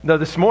No,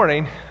 this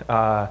morning,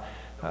 I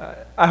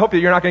hope that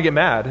you're not going to get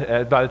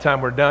mad by the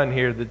time we're done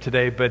here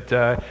today, but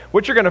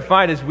what you're going to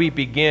find as we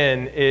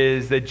begin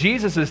is that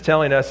Jesus is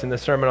telling us in the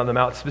Sermon on the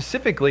Mount,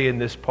 specifically in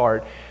this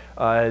part,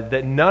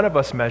 that none of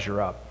us measure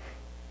up,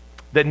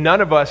 that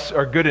none of us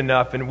are good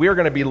enough, and we're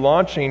going to be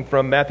launching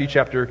from Matthew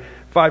chapter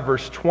 5,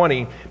 verse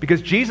 20,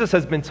 because Jesus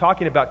has been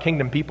talking about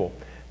kingdom people,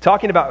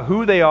 talking about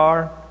who they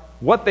are,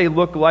 what they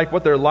look like,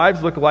 what their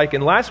lives look like.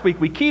 And last week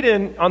we keyed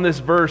in on this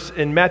verse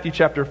in Matthew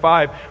chapter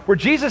 5, where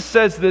Jesus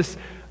says this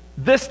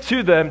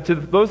to them, to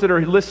those that are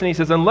listening. He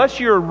says,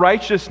 unless your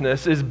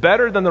righteousness is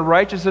better than the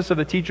righteousness of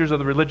the teachers of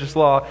the religious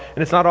law,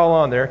 and it's not all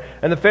on there,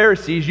 and the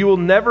Pharisees, you will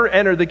never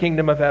enter the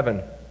kingdom of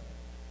heaven.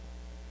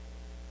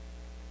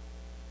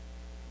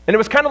 And it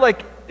was kind of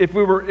like if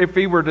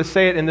we were to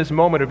say it in this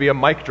moment, it would be a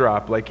mic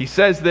drop. Like he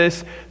says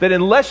this, that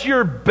unless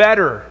your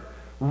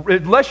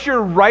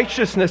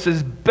righteousness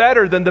is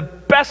better than the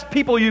best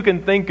people you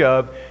can think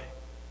of,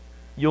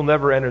 you'll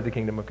never enter the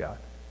kingdom of God.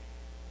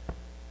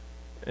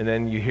 And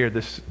then you hear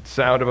this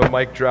sound of a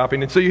mic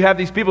dropping. And so you have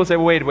these people say,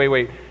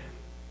 wait.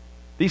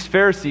 These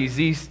Pharisees,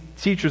 these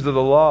teachers of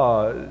the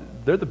law,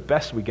 they're the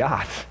best we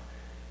got.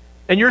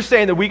 And you're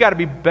saying that we got to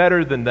be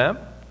better than them?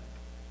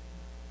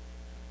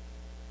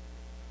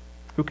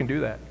 Who can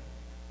do that?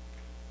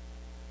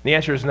 The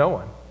answer is no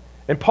one.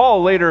 And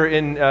Paul later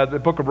in the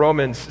book of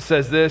Romans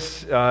says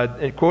this,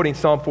 in quoting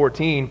Psalm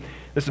 14,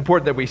 it's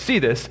important that we see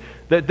this,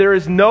 that there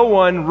is no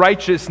one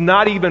righteous,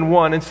 not even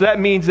one. And so that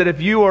means that if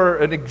you are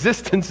an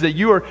existence, that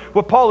you are,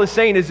 what Paul is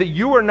saying is that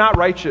you are not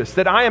righteous,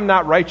 that I am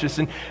not righteous.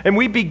 And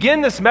we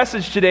begin this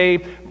message today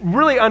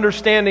really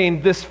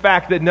understanding this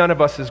fact that none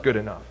of us is good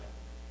enough.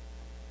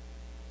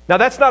 Now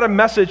that's not a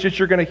message that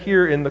you're going to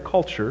hear in the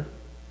culture.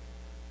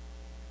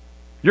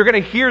 You're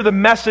going to hear the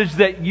message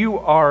that you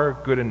are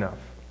good enough.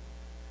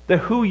 That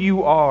who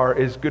you are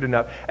is good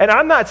enough. And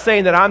I'm not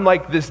saying that I'm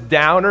like this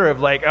downer of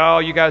like, oh,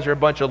 you guys are a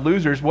bunch of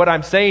losers. What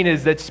I'm saying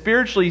is that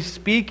spiritually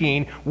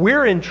speaking,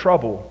 we're in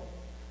trouble.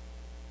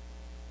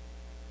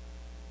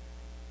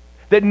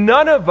 That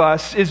none of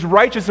us is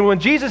righteous. And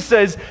when Jesus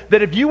says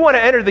that if you want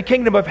to enter the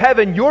kingdom of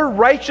heaven, your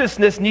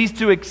righteousness needs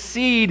to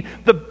exceed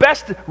the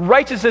best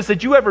righteousness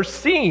that you ever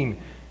seen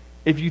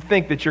if you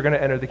think that you're going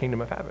to enter the kingdom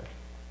of heaven.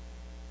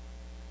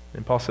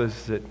 And Paul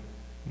says that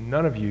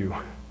none of you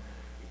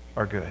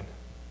are good.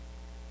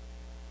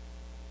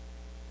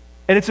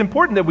 And it's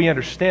important that we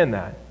understand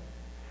that.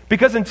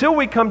 Because until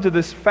we come to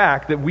this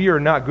fact that we are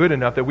not good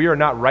enough, that we are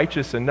not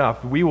righteous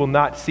enough, we will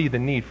not see the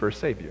need for a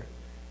Savior.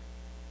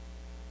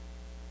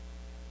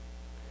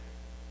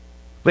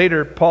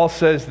 Later, Paul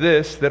says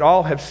this, that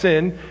all have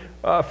sinned,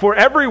 for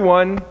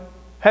everyone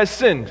has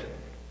sinned.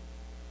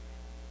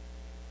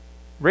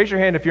 Raise your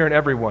hand if you're an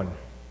everyone.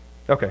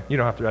 Okay, you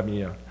don't have to have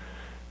me.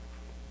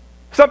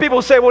 Some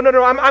people say, well,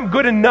 no, I'm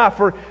good enough.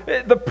 Or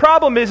the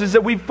problem is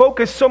that we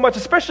focus so much,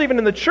 especially even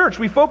in the church,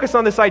 we focus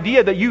on this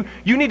idea that you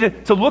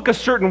need to look a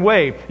certain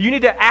way. You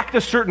need to act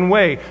a certain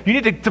way. You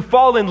need to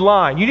fall in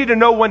line. You need to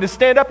know when to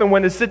stand up and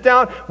when to sit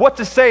down, what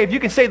to say. If you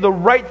can say the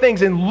right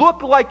things and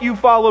look like you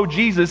follow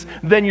Jesus,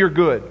 then you're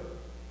good.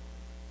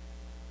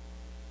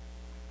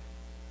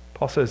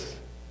 Paul says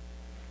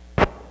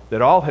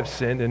that all have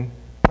sinned and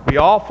we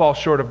all fall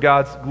short of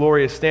God's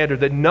glorious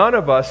standard, that none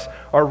of us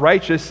are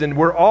righteous, and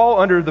we're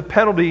all under the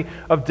penalty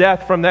of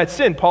death from that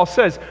sin. Paul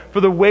says, for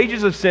the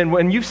wages of sin,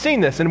 and you've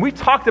seen this, and we've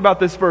talked about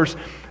this verse,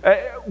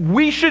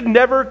 we should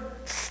never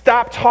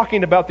stop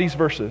talking about these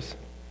verses.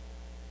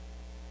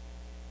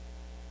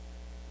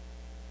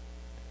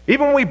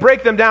 Even when we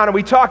break them down and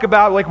we talk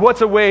about like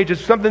what's a wage,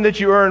 it's something that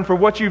you earn for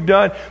what you've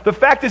done, the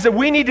fact is that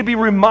we need to be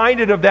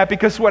reminded of that,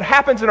 because what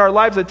happens in our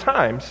lives at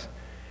times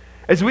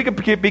is we can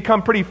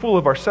become pretty full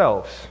of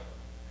ourselves.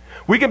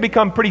 We can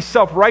become pretty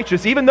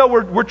self-righteous. Even though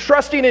we're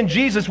trusting in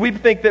Jesus, we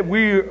think that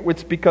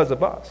it's because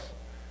of us.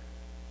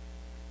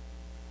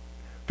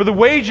 For the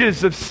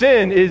wages of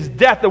sin is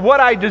death. That what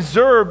I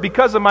deserve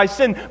because of my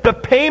sin, the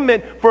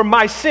payment for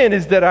my sin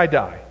is that I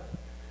die.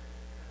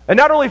 And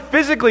not only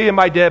physically am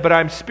I dead, but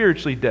I'm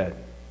spiritually dead.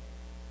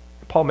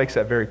 Paul makes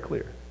that very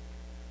clear.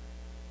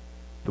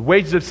 The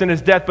wages of sin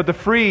is death, but the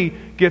free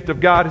gift of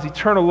God is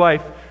eternal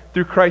life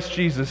through Christ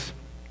Jesus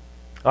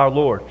our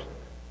Lord.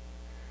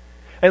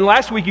 And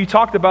last week you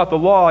talked about the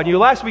law, and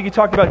last week you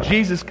talked about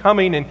Jesus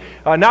coming and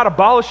not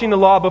abolishing the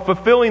law, but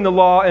fulfilling the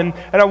law. And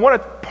I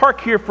want to park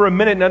here for a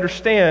minute and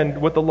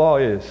understand what the law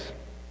is.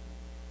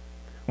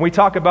 When we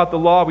talk about the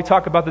law, we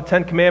talk about the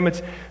Ten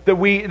Commandments,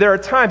 there are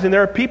times and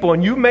there are people,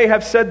 and you may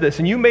have said this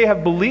and you may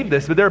have believed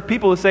this, but there are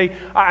people that say,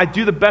 I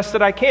do the best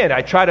that I can.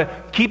 I try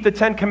to keep the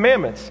Ten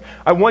Commandments.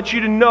 I want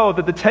you to know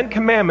that the Ten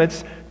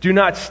Commandments, do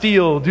not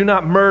steal, do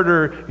not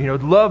murder,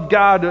 love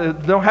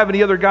God, don't have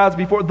any other gods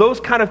before. Those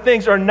kind of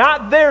things are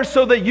not there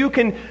so that you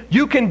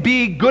can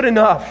be good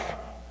enough.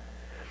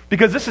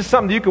 Because this is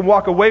something that you can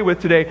walk away with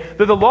today,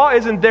 that the law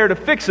isn't there to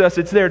fix us,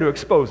 it's there to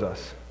expose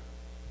us.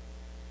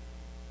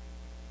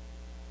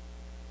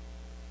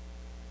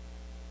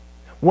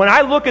 When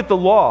I look at the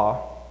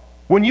law,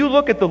 when you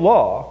look at the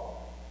law,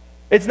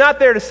 it's not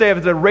there to say if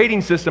it's a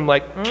rating system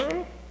like,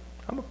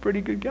 I'm a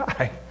pretty good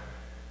guy.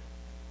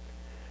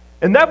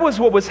 And that was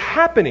what was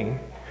happening,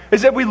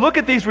 is that we look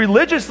at these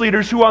religious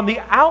leaders who on the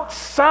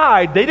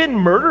outside, they didn't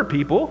murder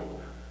people.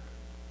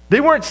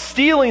 They weren't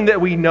stealing that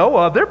we know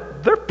of.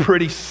 They're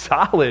pretty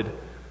solid.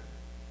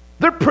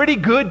 They're pretty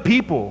good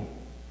people.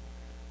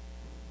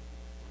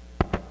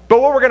 But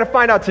what we're going to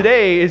find out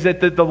today is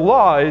that the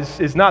law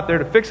is not there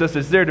to fix us,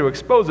 it's there to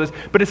expose us.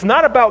 But it's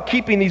not about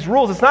keeping these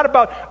rules. It's not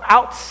about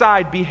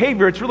outside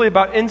behavior. It's really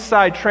about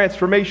inside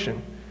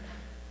transformation.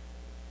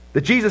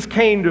 That Jesus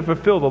came to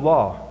fulfill the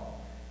law.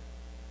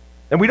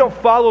 And we don't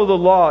follow the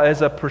law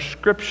as a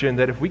prescription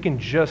that if we can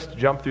just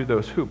jump through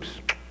those hoops,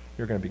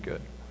 you're going to be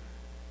good.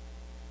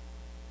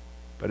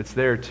 But it's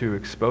there to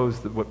expose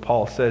what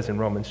Paul says in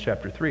Romans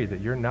chapter 3, that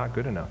you're not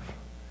good enough.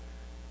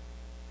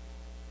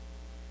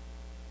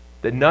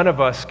 That none of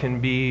us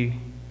can be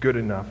good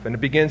enough. And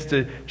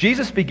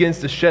Jesus begins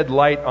to shed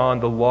light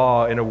on the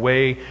law in a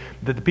way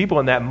that the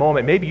people in that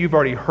moment, maybe you've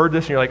already heard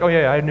this and you're like, oh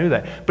yeah, I knew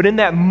that. But in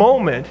that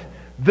moment,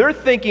 they're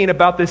thinking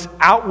about this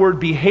outward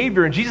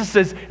behavior. And Jesus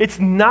says, it's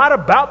not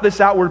about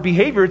this outward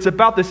behavior. It's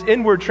about this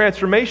inward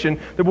transformation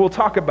that we'll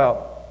talk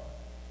about.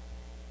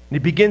 And he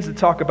begins to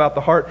talk about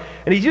the heart.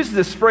 And he uses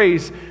this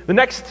phrase, the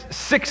next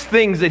 6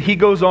 things that he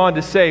goes on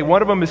to say.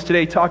 One of them is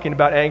today talking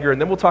about anger,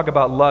 and then we'll talk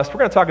about lust. We're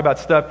going to talk about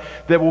stuff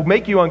that will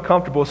make you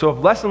uncomfortable. So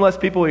if less and less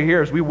people are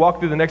here as we walk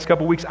through the next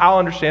couple weeks, I'll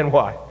understand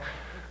why.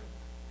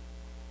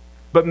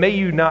 But may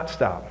you not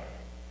stop.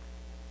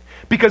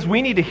 Because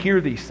we need to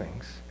hear these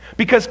things.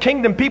 Because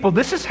kingdom people,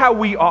 this is how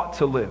we ought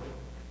to live.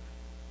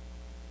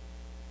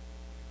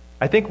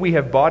 I think we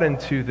have bought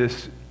into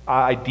this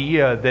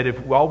idea that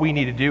if all we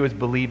need to do is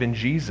believe in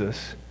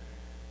Jesus,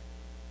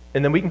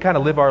 and then we can kind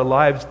of live our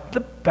lives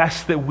the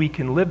best that we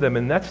can live them,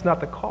 and that's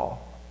not the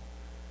call.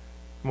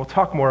 And we'll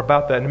talk more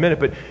about that in a minute,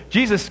 but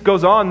Jesus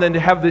goes on then to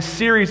have this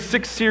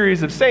 6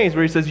 series of sayings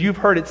where he says, you've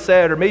heard it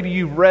said, or maybe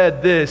you've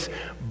read this,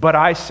 but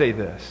I say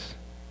this.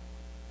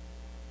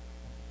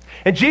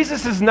 And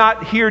Jesus is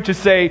not here to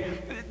say,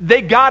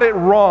 they got it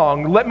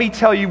wrong. Let me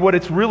tell you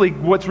what's really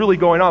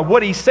going on.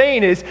 What he's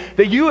saying is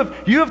that you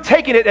have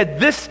taken it at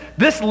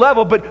this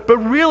level, but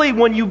really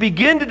when you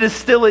begin to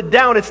distill it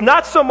down, it's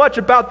not so much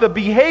about the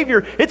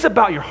behavior, it's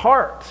about your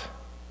heart.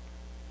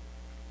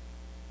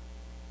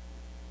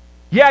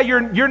 Yeah,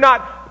 you're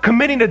not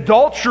committing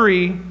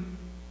adultery,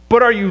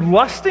 but are you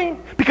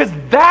lusting? Because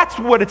that's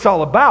what it's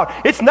all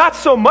about. It's not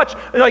so much,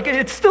 like,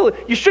 it's still,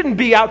 you shouldn't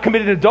be out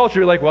committing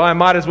adultery like, well, I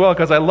might as well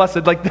because I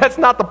lusted. Like, that's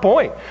not the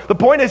point. The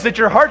point is that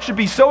your heart should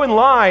be so in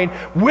line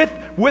with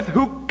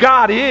who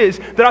God is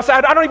that I say,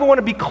 I don't even want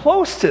to be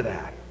close to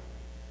that.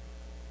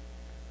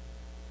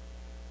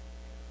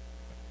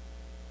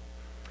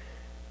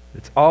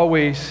 It's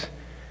always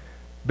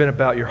been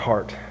about your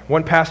heart.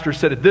 One pastor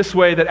said it this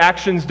way, that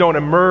actions don't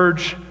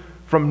emerge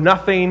from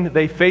nothing,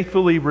 they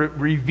faithfully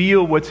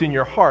reveal what's in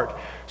your heart.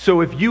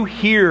 So if you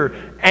hear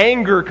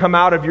anger come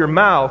out of your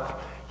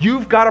mouth,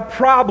 you've got a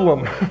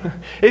problem.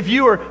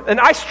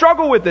 And I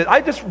struggle with it. I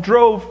just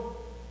drove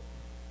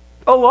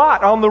a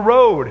lot on the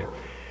road.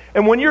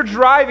 And when you're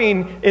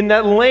driving in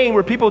that lane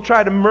where people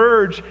try to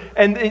merge,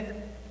 and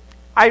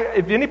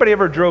if anybody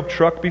ever drove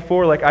truck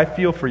before, like, I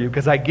feel for you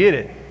because I get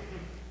it.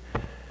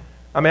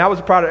 I mean, I was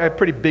a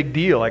pretty big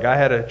deal. Like, I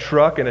had a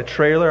truck and a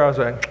trailer.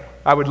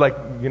 I would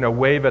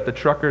wave at the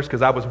truckers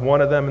because I was one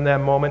of them in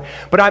that moment.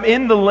 But I'm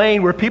in the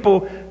lane where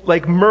people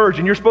merge,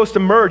 and you're supposed to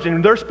merge,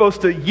 and they're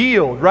supposed to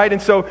yield, right?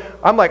 And so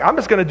I'm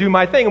just going to do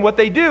my thing. And what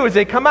they do is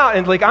they come out,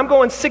 and I'm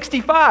going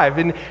 65,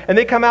 and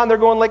they come out and they're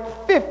going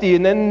 50,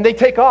 and then they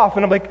take off,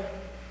 and I'm like,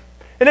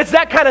 and it's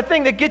that kind of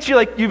thing that gets you,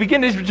 you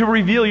begin to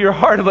reveal your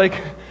heart of I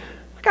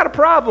got a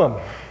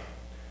problem.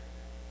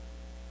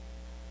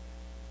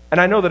 And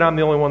I know that I'm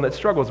the only one that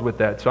struggles with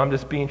that, so I'm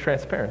just being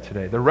transparent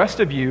today. The rest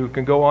of you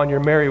can go on your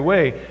merry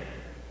way.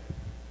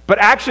 But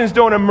actions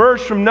don't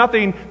emerge from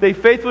nothing. They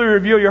faithfully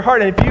reveal your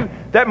heart. And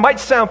that might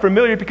sound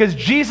familiar because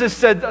Jesus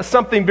said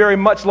something very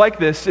much like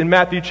this in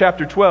Matthew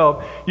chapter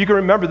 12. You can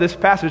remember this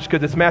passage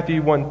because it's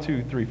Matthew 1,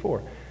 2, 3,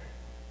 4.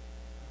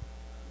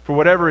 For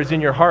whatever is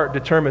in your heart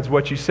determines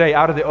what you say.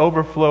 Out of the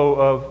overflow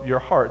of your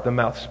heart, the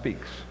mouth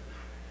speaks.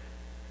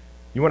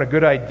 You want a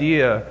good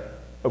idea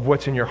of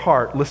what's in your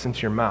heart? Listen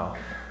to your mouth.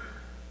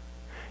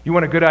 You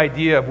want a good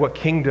idea of what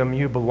kingdom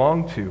you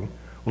belong to?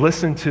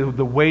 Listen to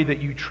the way that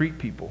you treat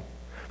people.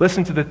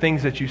 Listen to the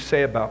things that you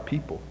say about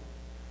people.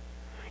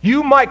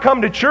 You might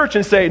come to church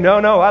and say, no,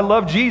 I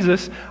love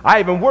Jesus. I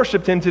even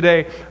worshiped him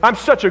today. I'm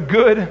such a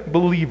good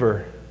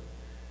believer.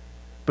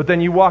 But then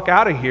you walk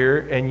out of here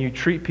and you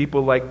treat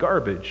people like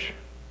garbage.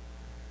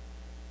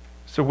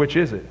 So which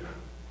is it?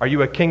 Are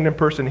you a kingdom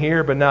person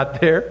here but not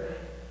there?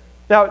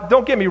 Now,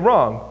 don't get me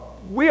wrong.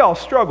 We all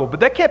struggle, but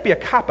that can't be a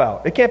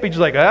cop-out. It can't be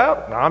just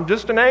I'm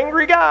just an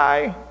angry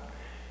guy.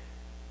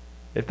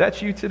 If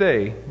that's you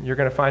today, you're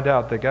going to find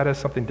out that God has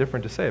something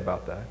different to say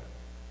about that.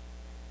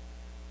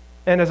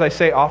 And as I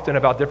say often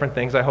about different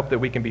things, I hope that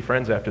we can be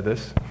friends after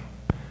this.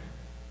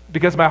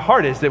 Because my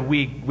heart is that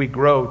we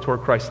grow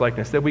toward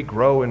Christ-likeness, that we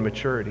grow in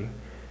maturity.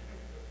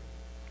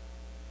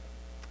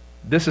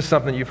 This is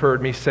something you've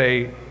heard me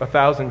say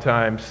 1,000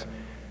 times.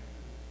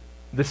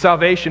 The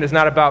salvation is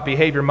not about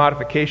behavior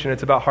modification,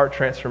 it's about heart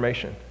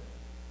transformation.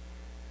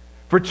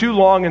 For too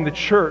long in the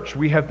church,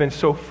 we have been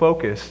so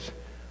focused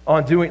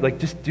on doing,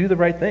 just do the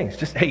right things.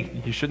 Just, hey,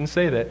 you shouldn't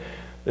say that.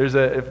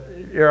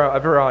 If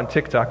you're on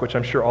TikTok, which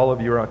I'm sure all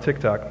of you are on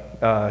TikTok,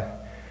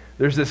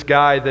 there's this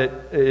guy that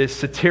is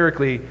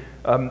satirically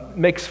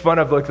makes fun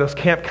of those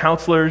camp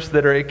counselors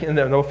that are,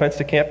 no offense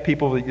to camp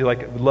people,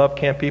 love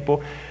camp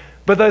people,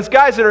 but those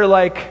guys that are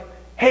like,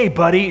 hey,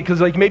 buddy, because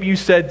maybe you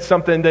said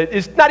something that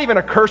is not even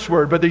a curse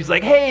word, but he's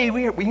like, hey,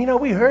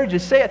 we heard you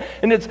say it.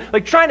 And it's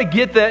like trying to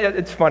get that.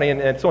 It's funny,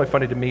 and it's only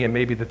funny to me and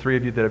maybe the three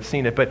of you that have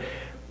seen it, but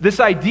this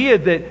idea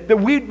that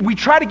we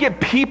try to get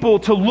people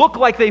to look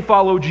like they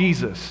follow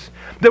Jesus,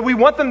 that we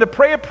want them to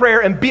pray a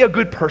prayer and be a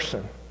good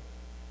person.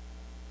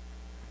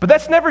 But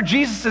that's never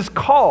Jesus'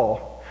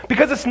 call,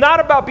 because it's not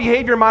about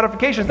behavior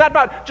modification. It's not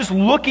about just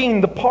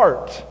looking the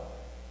part.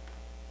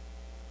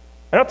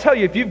 And I'll tell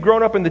you, if you've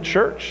grown up in the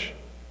church,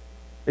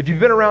 if you've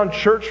been around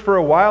church for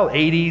a while,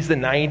 80s, the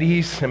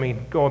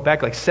 90s, going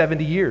back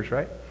 70 years,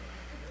 right?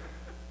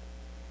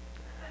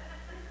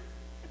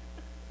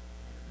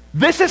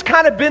 This has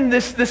kind of been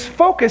this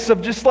focus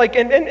of just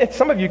and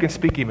some of you can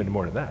speak even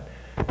more to that,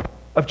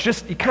 of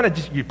just,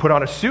 you put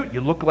on a suit,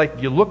 you look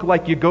like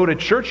you go to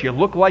church, you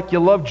look like you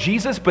love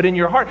Jesus, but in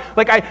your heart,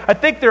 I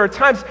think there are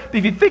times,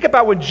 if you think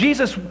about when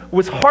Jesus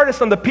was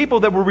hardest on the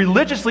people that were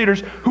religious leaders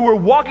who were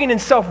walking in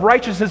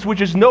self-righteousness, which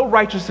is no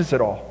righteousness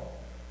at all.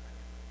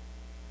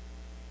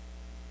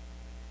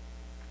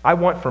 I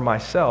want for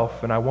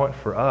myself and I want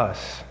for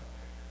us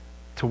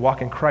to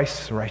walk in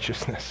Christ's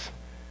righteousness.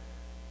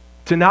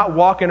 To not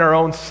walk in our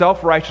own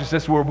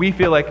self-righteousness where we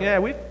feel like,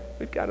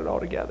 we've got it all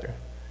together.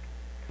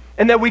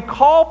 And that we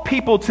call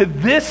people to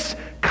this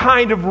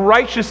kind of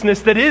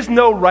righteousness that is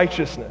no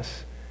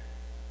righteousness.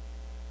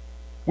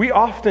 We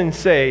often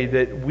say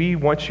that we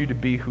want you to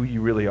be who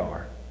you really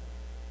are.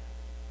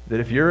 That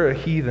if you're a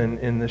heathen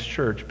in this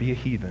church, be a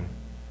heathen.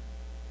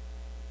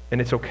 And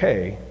it's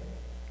okay,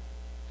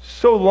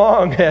 so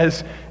long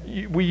as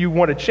you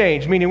want to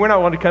change. Meaning we're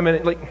not wanting to come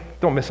in,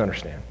 don't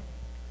misunderstand,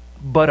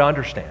 but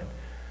understand.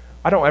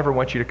 I don't ever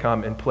want you to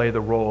come and play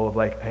the role of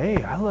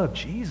hey, I love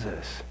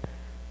Jesus.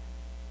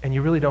 And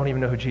you really don't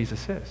even know who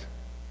Jesus is.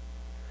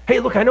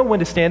 Hey, look, I know when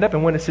to stand up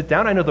and when to sit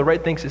down. I know the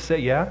right things to say,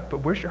 yeah, but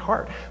where's your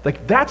heart?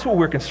 That's what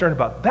we're concerned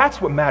about. That's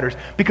what matters.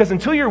 Because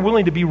until you're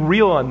willing to be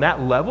real on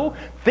that level,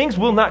 things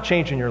will not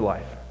change in your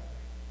life.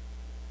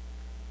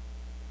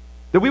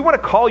 That we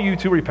want to call you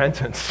to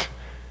repentance.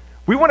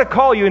 We want to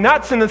call you,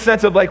 not in the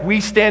sense of we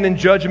stand in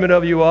judgment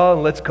of you all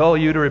and let's call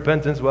you to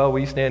repentance while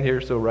we stand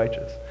here so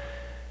righteous.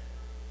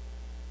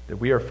 That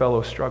we are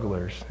fellow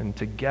strugglers, and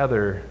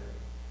together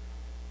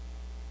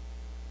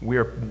we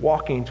are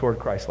walking toward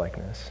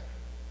Christ-likeness.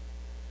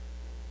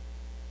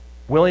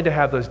 Willing to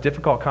have those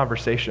difficult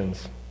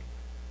conversations.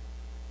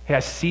 Hey, I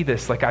see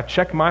this. I've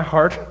checked my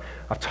heart.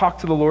 I've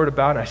talked to the Lord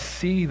about it, and I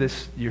see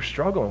this. You're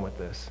struggling with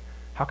this.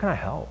 How can I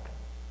help?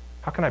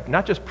 How can I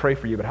not just pray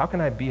for you, but how can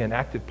I be an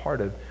active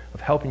part of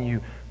helping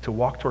you to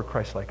walk toward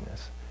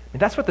Christ-likeness?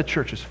 That's what the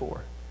church is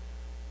for.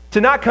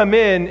 To not come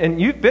in,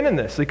 and you've been in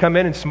this, they come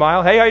in and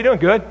smile. Hey, how you doing?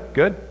 Good,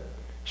 good.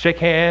 Shake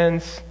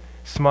hands,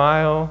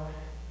 smile,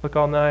 look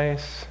all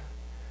nice.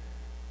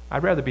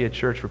 I'd rather be a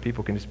church where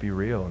people can just be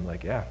real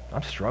and yeah,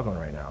 I'm struggling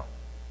right now.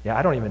 Yeah,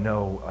 I don't even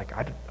know,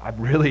 I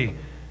really,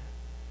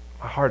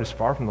 my heart is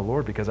far from the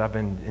Lord because I've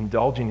been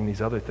indulging in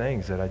these other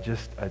things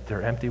that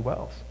they're empty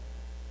wells.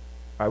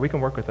 All right, we can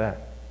work with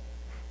that.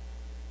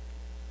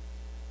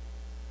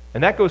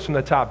 And that goes from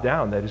the top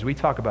down, that as we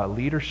talk about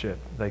leadership,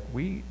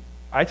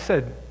 I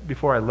said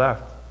before I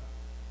left,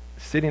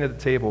 sitting at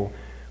the table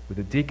with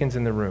the deacons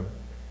in the room,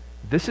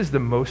 this is the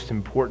most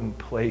important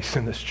place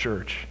in this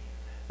church.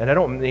 And I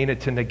don't mean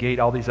it to negate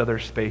all these other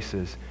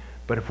spaces,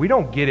 but if we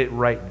don't get it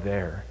right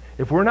there,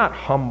 if we're not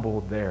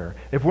humble there,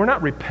 if we're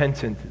not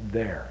repentant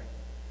there,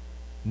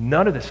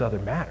 none of this other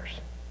matters.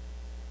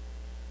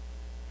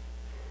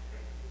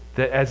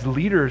 That as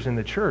leaders in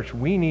the church,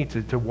 we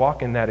need to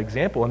walk in that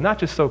example, and not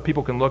just so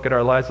people can look at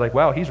our lives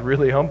wow, he's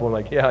really humble.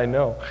 Yeah, I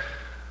know.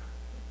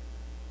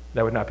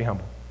 That would not be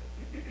humble.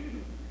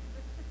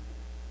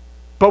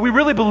 But we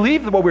really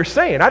believe what we're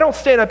saying. I don't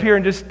stand up here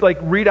and just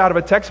read out of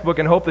a textbook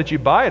and hope that you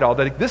buy it all.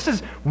 That this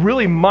is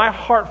really my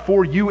heart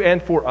for you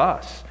and for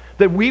us.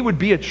 That we would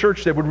be a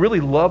church that would really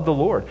love the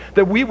Lord.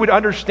 That we would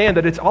understand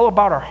that it's all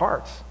about our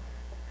hearts.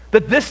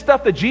 That this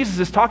stuff that Jesus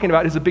is talking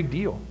about is a big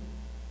deal.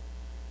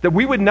 That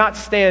we would not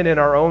stand in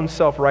our own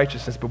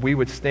self-righteousness, but we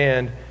would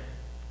stand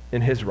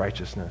in his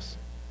righteousness.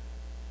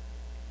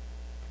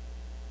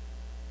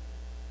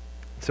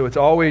 So it's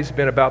always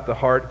been about the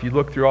heart. If you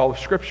look through all of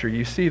Scripture,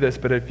 you see this.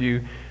 But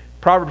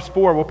Proverbs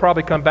 4, we'll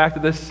probably come back to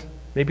this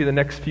maybe the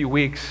next few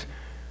weeks.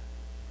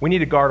 We need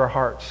to guard our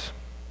hearts.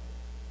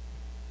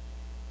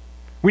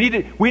 We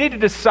need to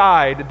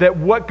decide that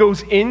what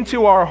goes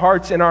into our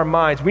hearts and our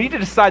minds, we need to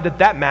decide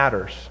that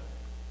matters.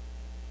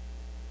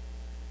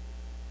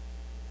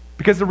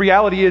 Because the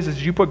reality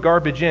is you put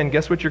garbage in,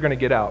 guess what you're going to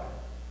get out?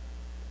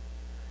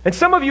 And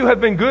some of you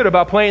have been good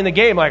about playing the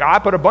game, like, I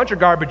put a bunch of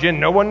garbage in,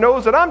 no one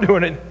knows that I'm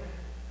doing it.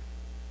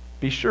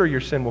 Be sure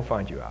your sin will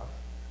find you out.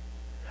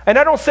 And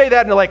I don't say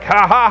that in like,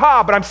 ha, ha,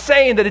 ha, but I'm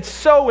saying that it's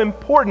so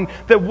important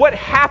that what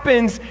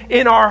happens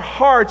in our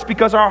hearts,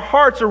 because our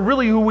hearts are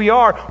really who we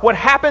are, what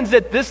happens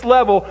at this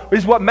level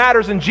is what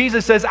matters. And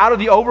Jesus says, out of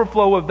the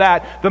overflow of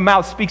that, the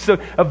mouth speaks. So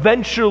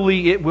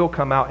eventually it will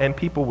come out and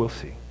people will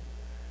see.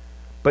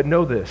 But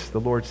know this, the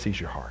Lord sees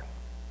your heart.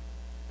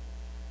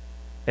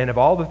 And of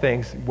all the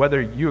things,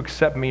 whether you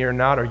accept me or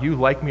not, or you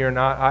like me or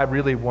not, I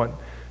really want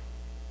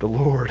the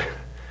Lord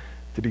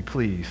to be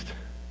pleased.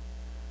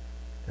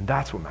 And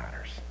that's what matters.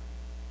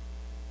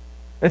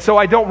 And so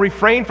I don't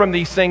refrain from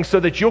these things so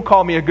that you'll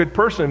call me a good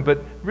person,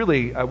 but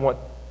really I want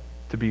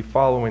to be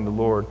following the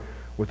Lord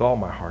with all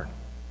my heart.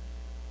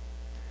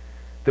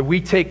 That we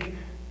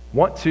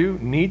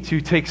need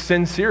to take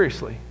sin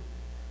seriously.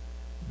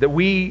 That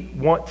we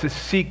want to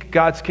seek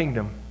God's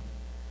kingdom.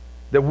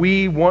 That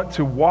we want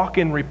to walk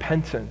in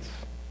repentance.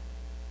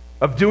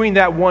 Of doing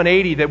that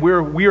 180, that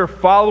we are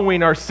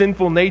following our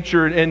sinful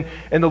nature, and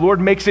the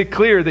Lord makes it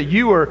clear that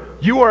you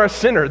are a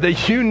sinner,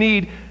 that you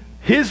need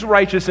His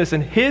righteousness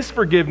and His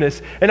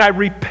forgiveness, and I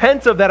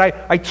repent of that.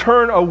 I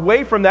turn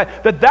away from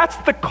that. That's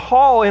the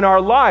call in our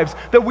lives.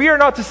 That we are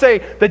not to say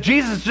that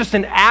Jesus is just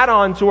an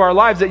add-on to our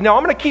lives. That, I'm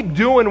going to keep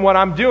doing what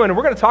I'm doing, and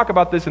we're going to talk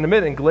about this in a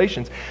minute in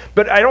Galatians,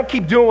 but I don't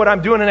keep doing what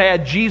I'm doing and I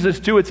add Jesus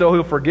to it so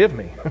He'll forgive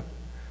me.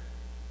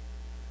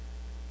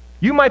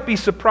 You might be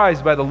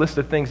surprised by the list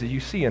of things that you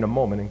see in a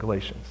moment in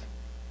Galatians.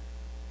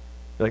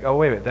 You're like, oh,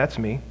 wait, that's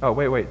me. Oh,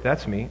 wait,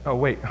 that's me. Oh,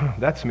 wait,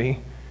 that's me.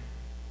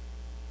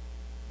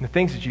 And the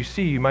things that you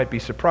see, you might be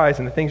surprised,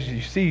 and the things that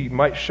you see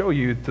might show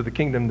you to the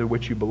kingdom to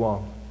which you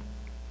belong.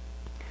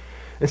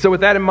 And so with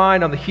that in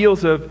mind, on the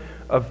heels of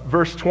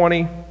verse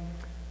 20,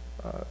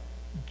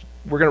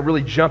 we're going to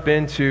really jump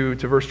into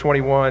verse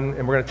 21,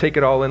 and we're going to take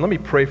it all in. Let me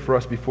pray for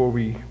us before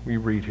we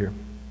read here.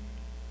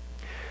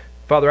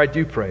 Father, I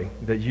do pray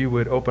that you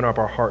would open up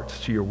our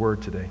hearts to your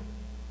word today.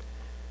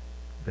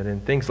 That in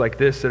things like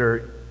this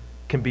that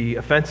can be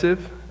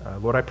offensive,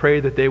 Lord, I pray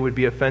that they would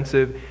be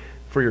offensive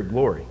for your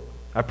glory.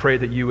 I pray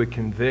that you would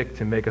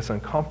convict and make us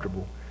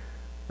uncomfortable.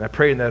 And I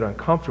pray in that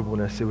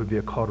uncomfortableness it would be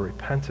a call to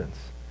repentance.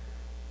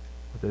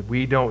 That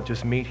we don't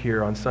just meet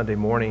here on Sunday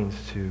mornings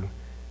to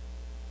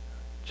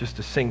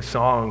sing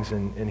songs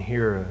and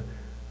hear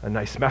a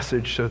nice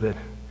message so that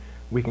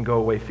we can go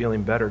away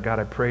feeling better. God,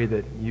 I pray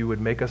that you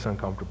would make us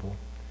uncomfortable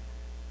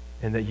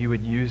and that you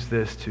would use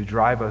this to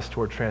drive us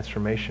toward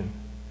transformation.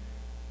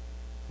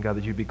 And God,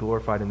 that you'd be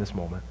glorified in this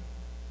moment.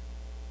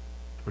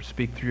 Lord,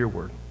 speak through your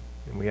word.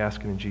 And we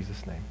ask it in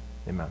Jesus' name.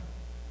 Amen.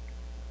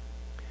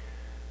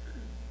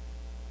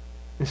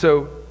 And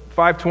so,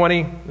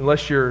 520,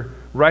 unless your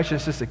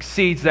righteousness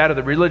exceeds that of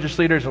the religious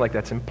leaders, and like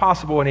that's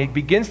impossible. And he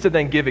begins to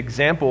then give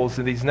examples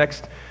in these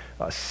next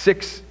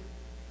 6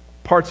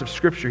 parts of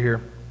Scripture here.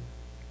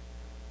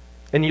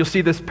 And you'll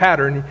see this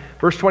pattern.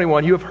 Verse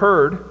 21, you have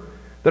heard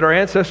that our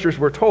ancestors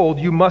were told,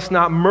 you must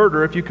not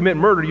murder. If you commit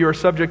murder, you are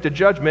subject to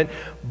judgment.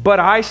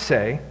 But I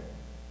say,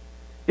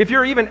 if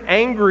you're even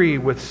angry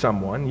with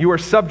someone, you are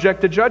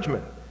subject to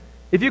judgment.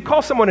 If you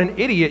call someone an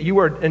idiot, you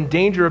are in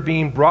danger of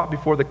being brought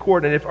before the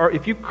court. And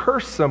if you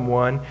curse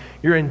someone,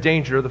 you're in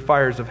danger of the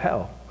fires of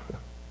hell.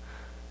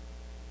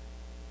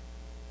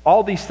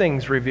 All these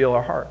things reveal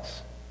our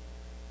hearts.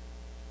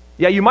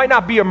 Yeah, you might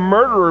not be a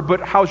murderer,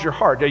 but how's your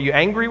heart? Are you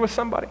angry with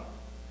somebody?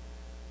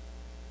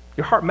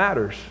 Your heart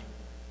matters.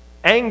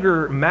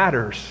 Anger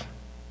matters.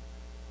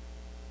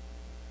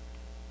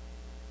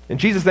 And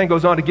Jesus then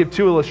goes on to give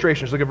 2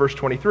 illustrations. Look at verse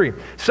 23.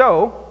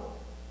 So,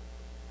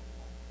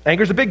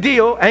 anger's a big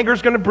deal.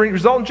 Anger's going to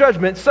result in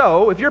judgment.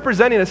 So, if you're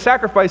presenting a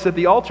sacrifice at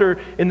the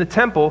altar in the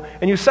temple,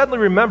 and you suddenly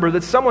remember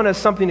that someone has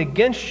something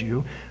against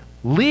you,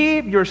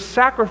 leave your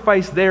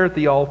sacrifice there at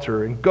the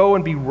altar and go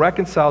and be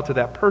reconciled to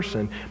that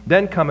person.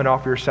 Then come and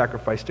offer your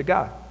sacrifice to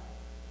God.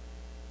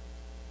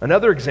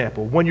 Another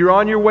example, when you're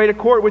on your way to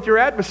court with your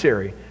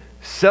adversary,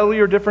 settle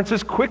your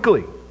differences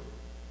quickly.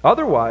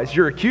 Otherwise,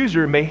 your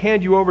accuser may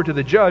hand you over to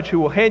the judge, who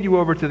will hand you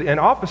over to an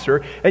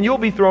officer, and you'll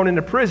be thrown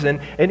into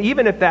prison. And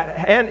even if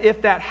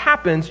that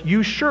happens,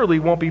 you surely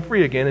won't be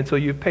free again until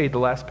you've paid the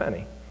last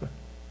penny.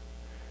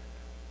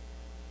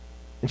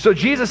 And so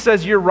Jesus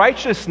says your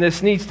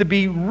righteousness needs to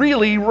be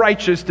really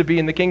righteous to be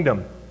in the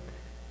kingdom.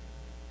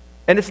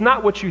 And it's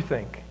not what you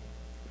think.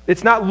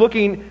 It's not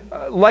looking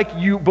like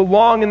you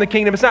belong in the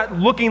kingdom. It's not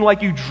looking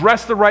like you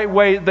dress the right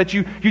way, that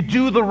you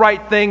do the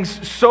right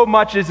things so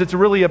much as it's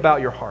really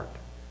about your heart.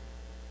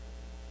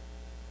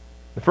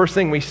 The first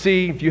thing we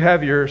see, if you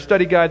have your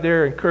study guide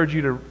there, I encourage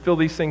you to fill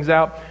these things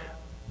out.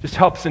 Just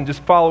helps in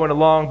just following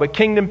along. But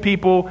kingdom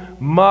people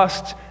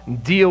must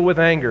deal with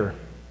anger.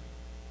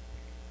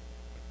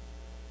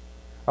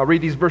 I'll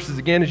read these verses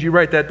again as you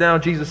write that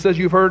down. Jesus says,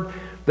 you've heard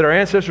that our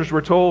ancestors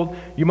were told,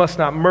 you must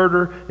not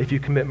murder. If you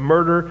commit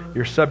murder,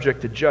 you're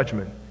subject to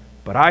judgment.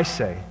 But I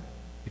say,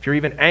 if you're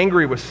even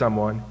angry with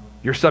someone,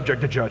 you're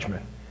subject to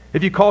judgment.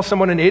 If you call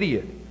someone an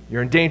idiot,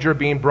 you're in danger of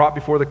being brought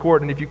before the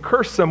court. And if you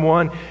curse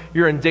someone,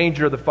 you're in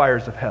danger of the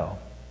fires of hell.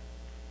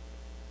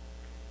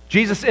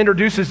 Jesus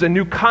introduces a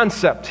new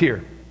concept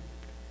here.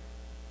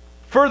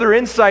 Further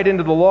insight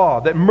into the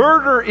law, that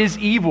murder is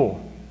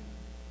evil,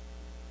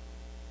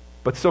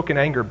 but so can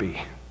anger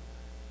be.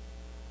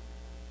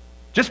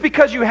 Just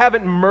because you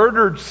haven't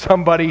murdered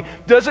somebody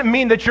doesn't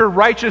mean that your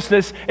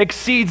righteousness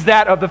exceeds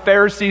that of the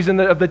Pharisees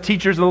and of the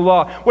teachers of the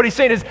law. What he's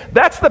saying is,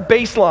 that's the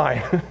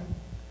baseline.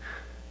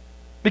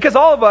 Because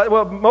all of us,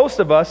 well, most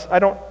of us,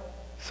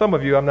 some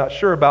of you I'm not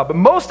sure about, but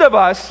most of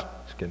us,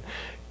 just kidding,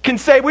 can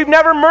say, we've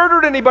never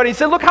murdered anybody. He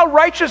said, look how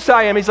righteous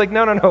I am. He's like,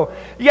 no.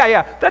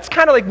 Yeah, that's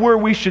kind of like where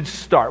we should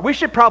start. We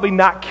should probably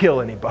not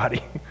kill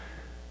anybody.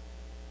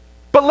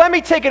 But let me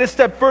take it a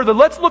step further.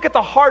 Let's look at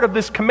the heart of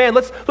this command.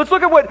 Let's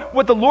look at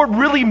what the Lord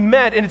really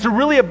meant, and it's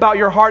really about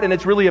your heart, and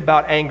it's really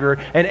about anger,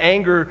 and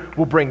anger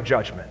will bring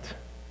judgment.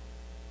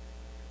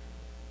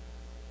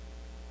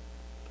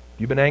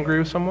 You been angry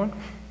with someone?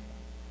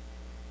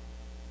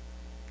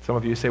 Some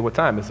of you say, what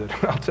time is it?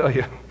 I'll tell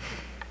you.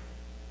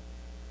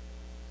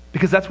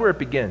 Because that's where it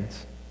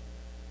begins.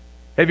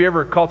 Have you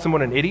ever called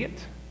someone an idiot?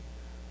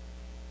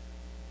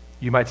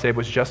 You might say it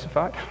was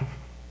justified.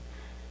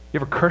 You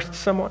ever cursed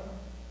someone?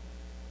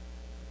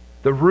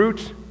 The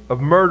root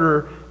of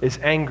murder is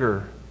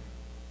anger.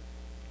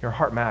 Your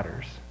heart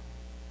matters.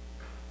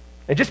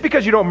 And just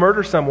because you don't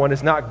murder someone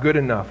is not good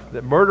enough.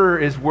 That murder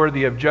is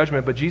worthy of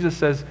judgment, but Jesus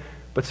says,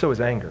 but so is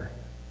anger.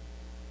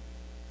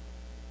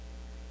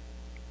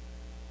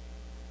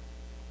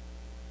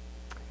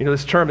 You know,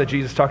 this term that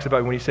Jesus talks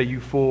about when you say you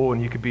fool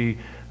and you could be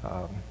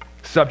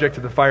subject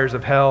to the fires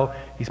of hell,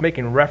 he's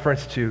making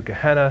reference to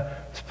Gehenna,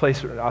 this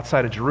place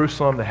outside of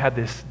Jerusalem that had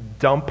this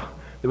dump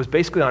that was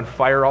basically on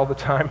fire all the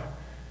time.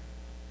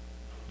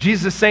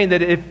 Jesus is saying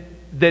that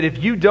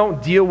if you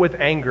don't deal with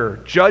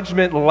anger,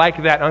 judgment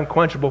like that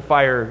unquenchable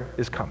fire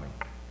is coming.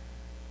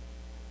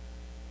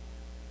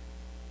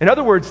 In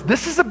other words,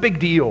 this is a big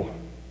deal.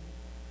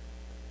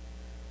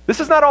 This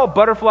is not all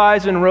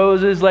butterflies and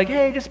roses, like,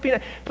 hey, just be...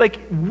 Like,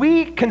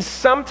 we can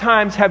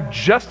sometimes have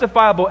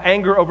justifiable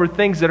anger over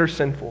things that are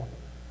sinful.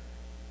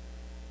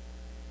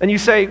 And you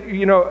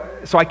say,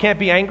 so I can't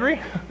be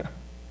angry?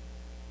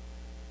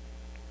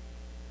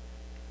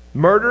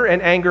 Murder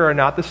and anger are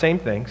not the same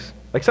things.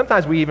 Like,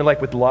 sometimes we even, like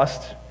with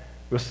lust,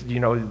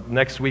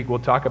 next week we'll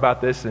talk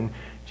about this, and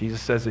Jesus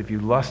says if you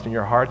lust in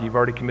your heart, you've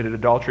already committed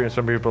adultery, and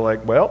some people are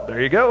like, well,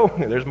 there you go.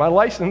 There's my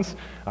license.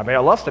 I may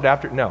have lusted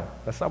after. No,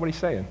 that's not what he's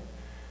saying.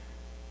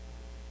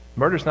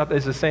 Murder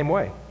is the same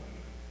way.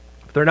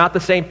 They're not the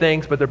same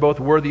things, but they're both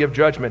worthy of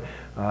judgment.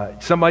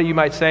 Somebody, you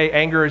might say,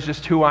 anger is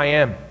just who I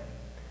am.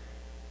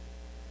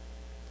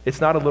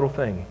 It's not a little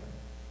thing.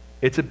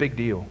 It's a big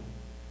deal.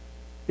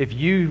 If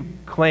you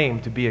claim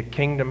to be a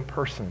kingdom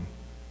person,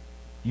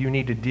 you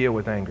need to deal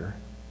with anger.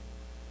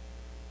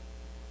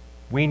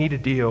 We need to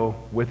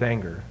deal with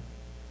anger.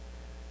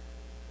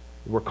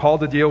 We're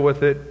called to deal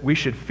with it. We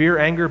should fear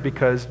anger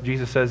because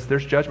Jesus says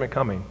there's judgment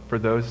coming for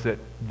those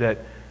that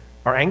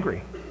are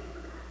angry.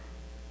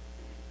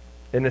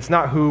 And it's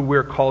not who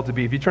we're called to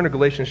be. If you turn to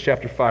Galatians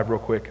chapter 5 real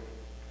quick.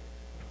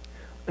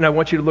 And I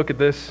want you to look at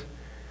this.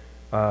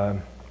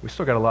 We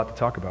still got a lot to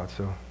talk about,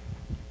 so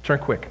turn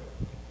quick.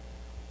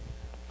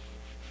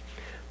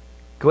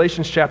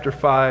 Galatians chapter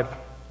 5,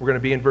 we're going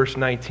to be in verse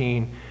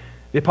 19.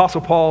 The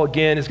Apostle Paul,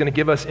 again, is going to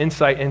give us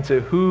insight into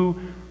who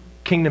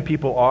kingdom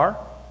people are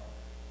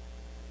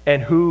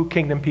and who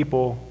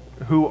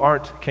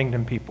aren't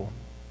kingdom people.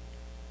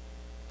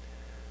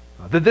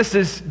 That this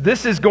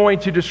is going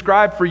to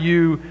describe for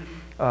you,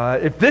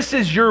 if this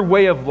is your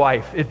way of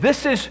life, if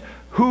this is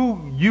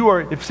who you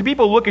are, if some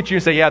people look at you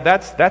and say, yeah,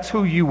 that's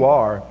who you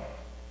are,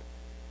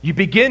 you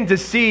begin to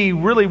see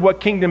really what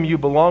kingdom you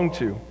belong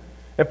to.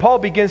 And Paul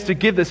begins to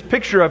give this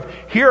picture of,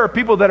 here are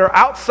people that are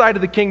outside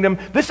of the kingdom.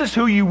 This is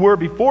who you were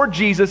before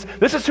Jesus.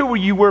 This is who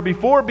you were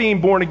before being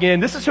born again.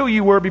 This is who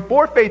you were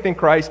before faith in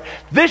Christ.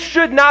 This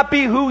should not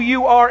be who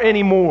you are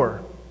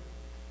anymore.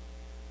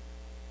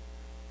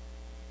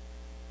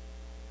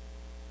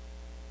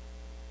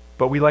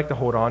 But we like to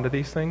hold on to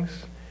these things.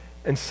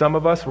 And some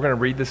of us, we're going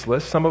to read this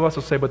list, some of us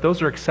will say, but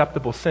those are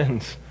acceptable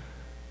sins.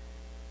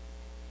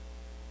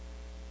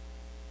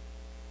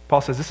 Paul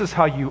says, this is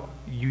how you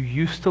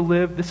used to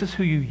live. This is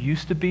who you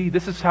used to be.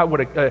 This is how what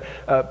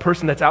a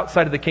person that's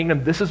outside of the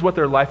kingdom, this is what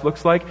their life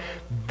looks like.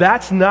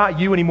 That's not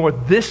you anymore.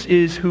 This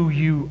is who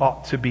you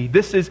ought to be.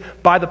 This is,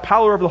 by the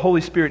power of the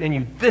Holy Spirit in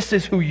you, this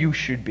is who you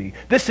should be.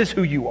 This is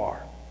who you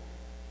are.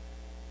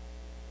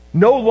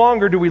 No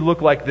longer do we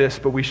look like this,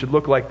 but we should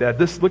look like that.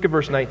 Look at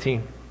verse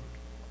 19.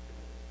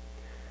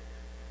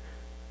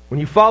 When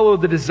you follow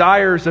the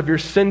desires of your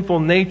sinful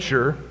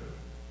nature,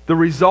 the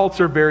results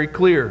are very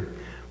clear.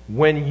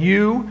 When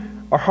you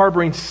are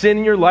harboring sin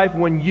in your life,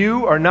 when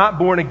you are not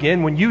born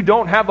again, when you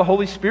don't have the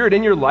Holy Spirit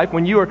in your life,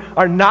 when you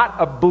are not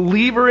a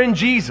believer in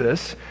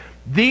Jesus,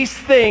 these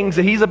things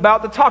that he's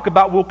about to talk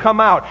about will come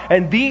out.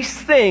 And these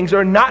things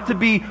are not to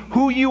be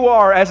who you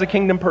are as a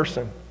kingdom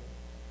person.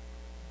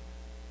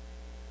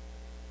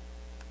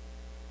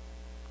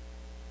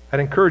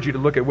 I'd encourage you to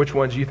look at which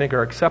ones you think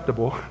are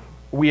acceptable.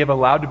 We have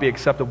allowed to be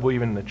acceptable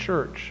even in the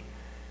church,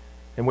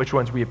 and which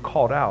ones we have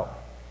called out.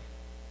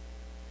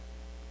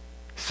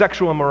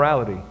 sexual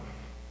immorality,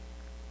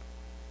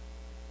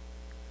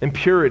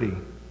 impurity,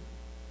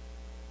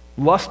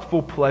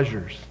 lustful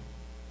pleasures,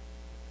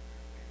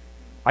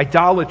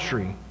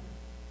 idolatry,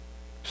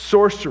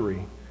 sorcery,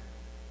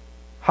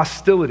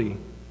 hostility,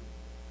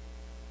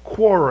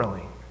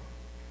 quarreling,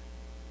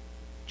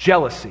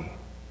 jealousy,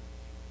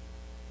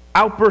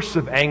 outbursts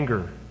of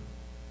anger,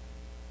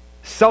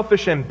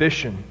 selfish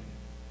ambition,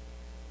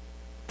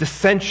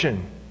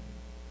 dissension,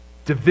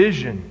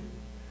 division.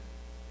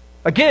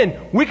 Again,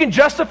 we can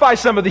justify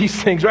some of these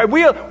things, right?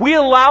 We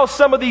allow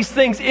some of these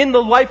things in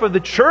the life of the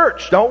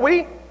church, don't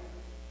we?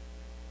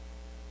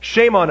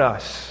 Shame on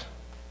us.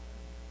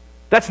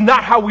 That's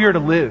not how we are to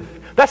live.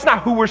 That's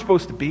not who we're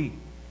supposed to be.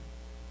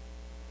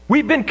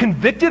 We've been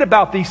convicted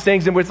about these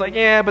things, and it's like,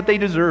 yeah, but they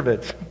deserve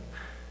it.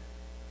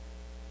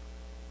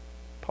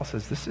 Paul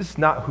says, this is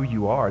not who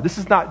you are.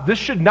 This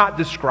should not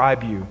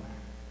describe you.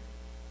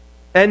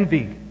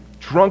 Envy,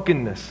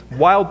 drunkenness,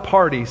 wild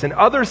parties, and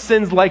other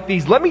sins like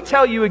these. Let me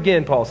tell you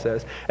again, Paul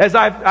says, as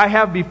I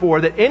have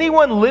before, that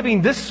anyone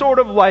living this sort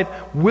of life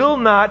will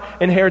not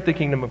inherit the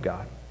kingdom of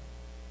God.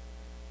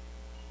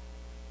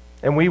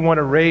 And we want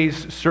to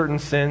raise certain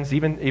sins,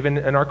 even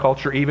in our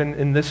culture, even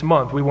in this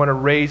month. We want to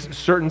raise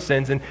certain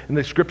sins. And in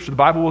the scripture, the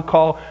Bible will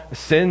call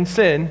sin,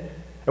 sin.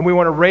 And we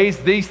want to raise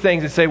these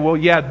things and say, well,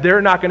 yeah,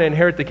 they're not going to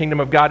inherit the kingdom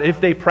of God if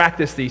they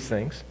practice these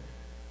things.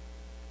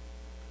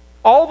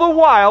 All the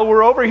while,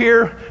 we're over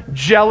here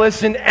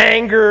jealous and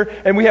anger,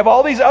 and we have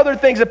all these other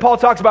things that Paul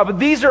talks about, but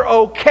these are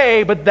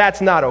okay, but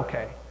that's not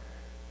okay.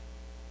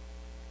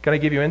 Can I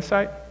give you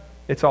insight?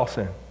 It's all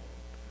sin.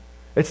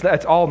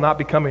 It's all not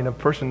becoming a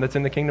person that's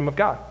in the kingdom of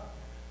God.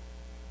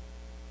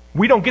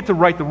 We don't get to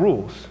write the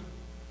rules.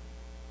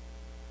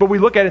 But we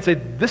look at it and say,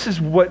 this is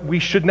what we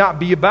should not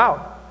be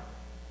about.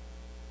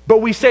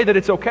 But we say that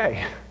it's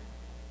okay.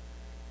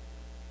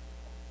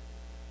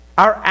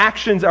 Our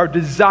actions, our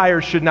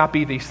desires should not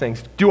be these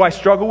things. Do I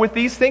struggle with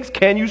these things?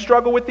 Can you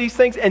struggle with these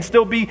things and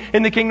still be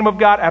in the kingdom of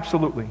God?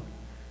 Absolutely.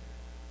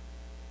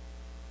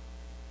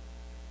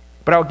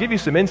 But I'll give you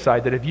some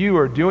insight that if you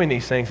are doing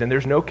these things and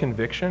there's no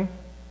conviction,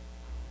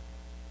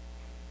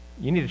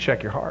 you need to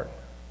check your heart.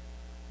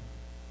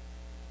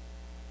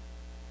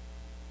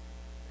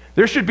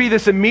 There should be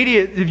this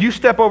immediate, if you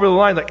step over the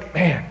line, like,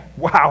 man,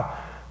 wow,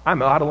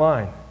 I'm out of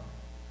line.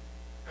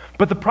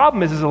 But the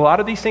problem is a lot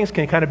of these things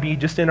can kind of be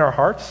just in our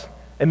hearts,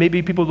 and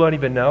maybe people don't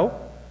even know,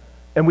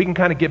 and we can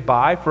kind of get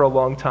by for a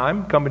long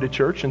time, coming to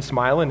church and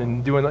smiling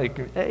and doing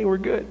like, hey, we're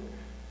good.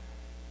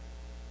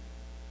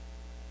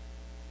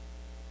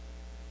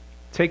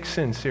 Take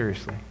sin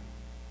seriously.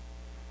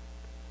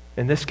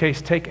 In this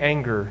case, take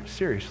anger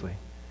seriously,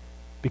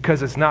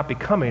 because it's not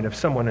becoming of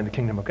someone in the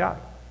kingdom of God.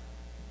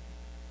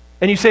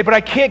 And you say, but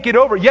I can't get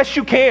over it. Yes,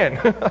 you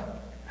can.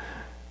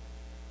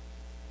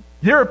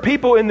 There are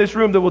people in this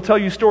room that will tell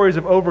you stories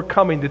of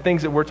overcoming the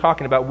things that we're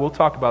talking about, we'll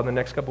talk about in the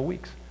next couple of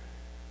weeks.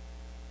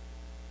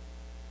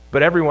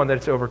 But everyone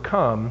that's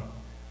overcome,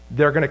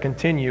 they're going to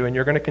continue, and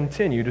you're going to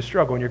continue to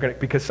struggle, and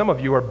because some of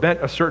you are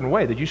bent a certain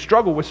way, that you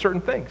struggle with certain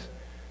things.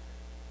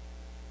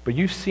 But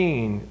you've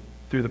seen,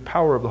 through the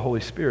power of the Holy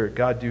Spirit,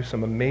 God do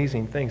some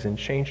amazing things and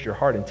changed your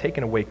heart and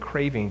taken away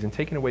cravings and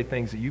taken away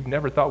things that you've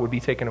never thought would be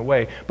taken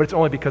away, but it's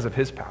only because of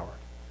His power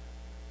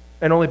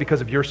and only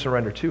because of your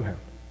surrender to Him.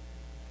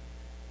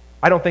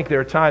 I don't think there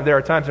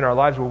are times in our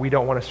lives where we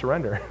don't want to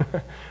surrender.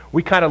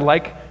 We kind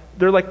of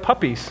they're like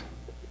puppies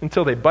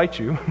until they bite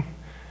you.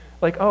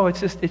 Like, oh,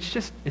 it's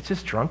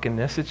just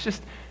drunkenness. It's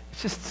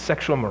just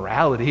sexual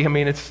immorality. I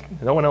mean,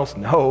 no one else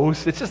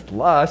knows. It's just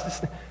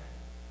lust.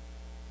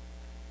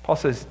 Paul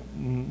says,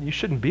 you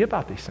shouldn't be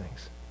about these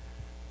things.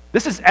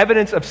 This is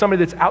evidence of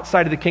somebody that's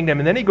outside of the kingdom.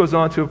 And then he goes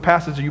on to a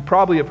passage that you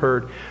probably have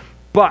heard.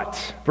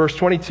 But, verse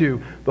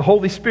 22, the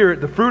Holy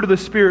Spirit, the fruit of the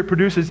Spirit,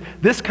 produces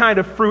this kind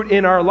of fruit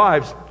in our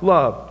lives: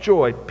 love,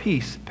 joy,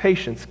 peace,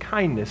 patience,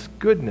 kindness,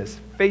 goodness,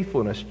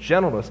 faithfulness,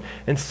 gentleness,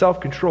 and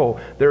self-control.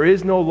 There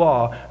is no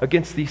law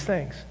against these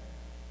things.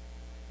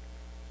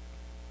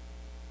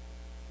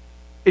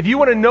 If you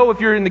want to know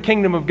if you're in the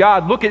kingdom of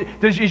God, look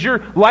at, is your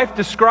life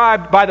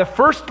described by the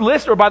first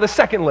list or by the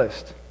second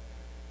list?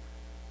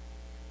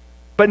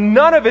 But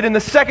none of it in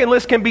the second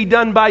list can be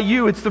done by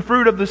you. It's the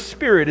fruit of the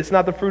Spirit. It's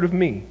not the fruit of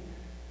me.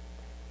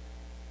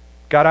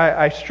 God,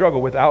 I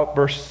struggle with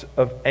outbursts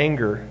of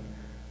anger.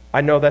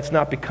 I know that's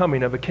not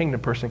becoming of a kingdom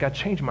person. God,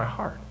 change my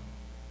heart.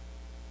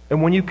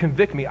 And when you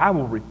convict me, I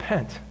will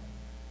repent.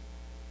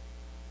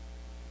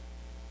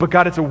 But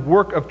God, it's a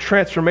work of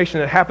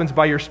transformation that happens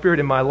by your Spirit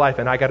in my life,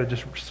 and I got to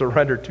just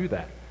surrender to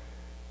that.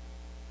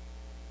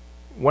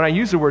 When I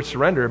use the word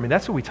surrender, I mean,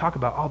 that's what we talk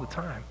about all the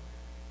time.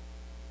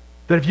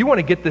 That if you want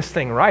to get this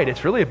thing right,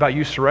 it's really about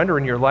you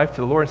surrendering your life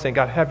to the Lord and saying,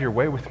 God, have your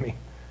way with me.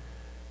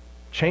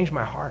 Change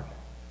my heart.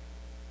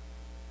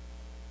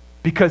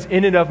 Because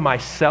in and of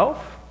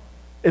myself,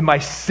 in my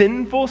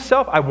sinful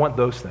self, I want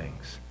those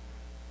things.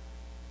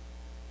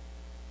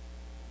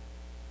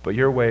 But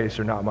your ways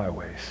are not my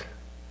ways.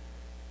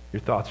 Your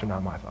thoughts are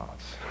not my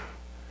thoughts.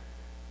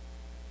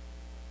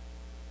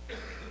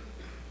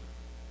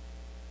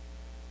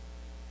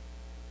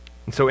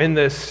 And so in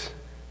this,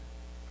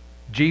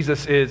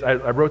 Jesus is,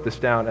 I wrote this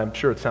down, I'm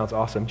sure it sounds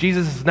awesome.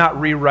 Jesus is not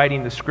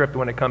rewriting the script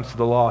when it comes to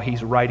the law,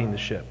 he's writing the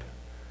ship.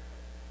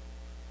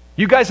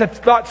 You guys have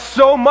thought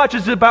so much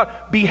it's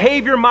about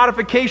behavior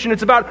modification.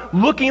 It's about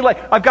looking like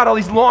I've got all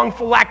these long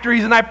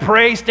phylacteries and I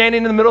pray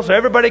standing in the middle so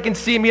everybody can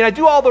see me and I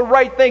do all the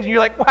right things. And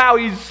you're like, wow,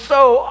 he's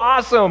so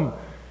awesome.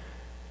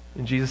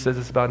 And Jesus says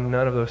it's about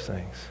none of those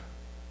things.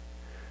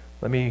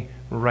 Let me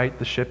right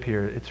the ship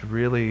here. It's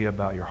really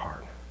about your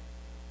heart.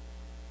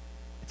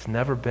 It's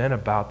never been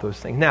about those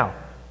things. Now,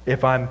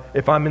 if I'm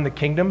in the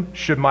kingdom,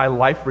 should my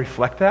life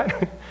reflect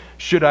that?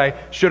 Should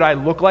I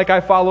look like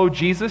I follow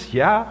Jesus?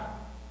 Yeah.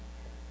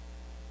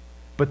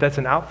 But that's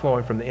an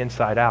outflowing from the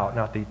inside out,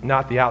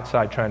 not the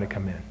outside trying to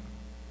come in.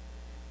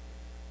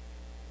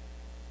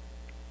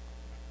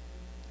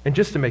 And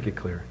just to make it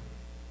clear,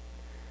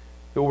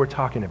 what we're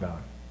talking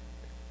about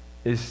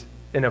is,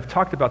 and I've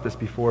talked about this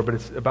before, but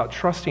it's about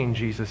trusting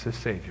Jesus as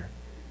Savior.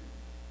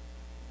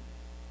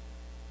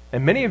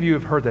 And many of you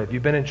have heard that. If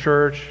you've been in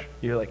church,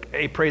 you're like,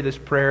 hey, pray this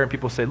prayer, and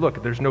people say,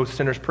 look, there's no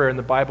sinner's prayer in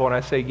the Bible. And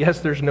I say,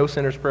 yes, there's no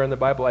sinner's prayer in the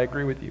Bible. I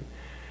agree with you.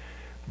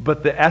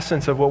 But the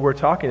essence of what we're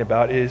talking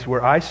about is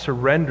where I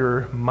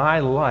surrender my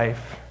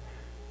life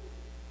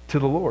to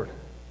the Lord.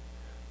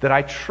 That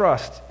I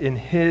trust in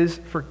His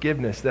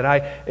forgiveness. That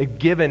I am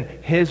given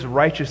His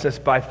righteousness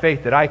by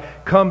faith. That I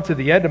come to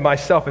the end of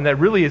myself. And that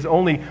really is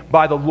only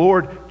by the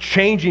Lord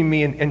changing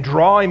me and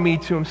drawing me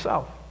to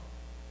Himself.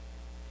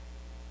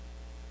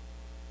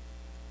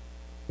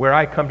 Where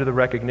I come to the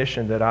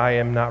recognition that I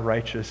am not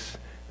righteous.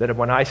 That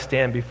when I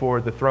stand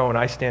before the throne,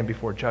 I stand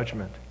before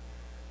judgment.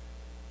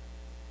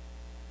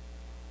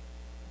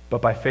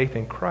 But by faith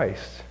in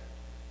Christ,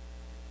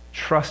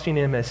 trusting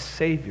Him as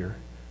Savior,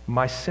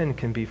 my sin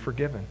can be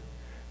forgiven.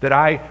 That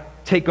I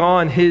take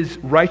on His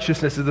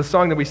righteousness is the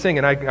song that we sing,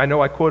 and I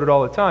know I quote it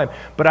all the time,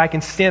 but I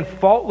can stand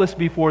faultless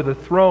before the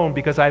throne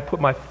because I put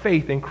my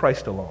faith in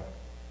Christ alone.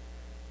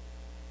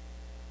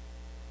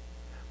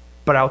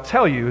 But I'll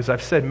tell you, as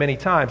I've said many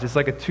times, it's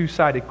like a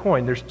two-sided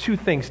coin. There's two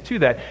things to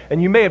that.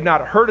 And you may have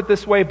not heard it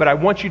this way, but I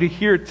want you to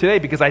hear it today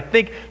because I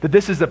think that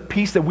this is a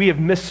piece that we have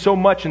missed so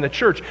much in the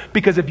church.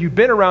 Because if you've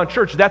been around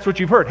church, that's what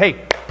you've heard.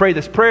 Hey, pray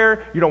this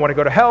prayer. You don't want to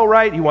go to hell,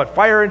 right? You want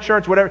fire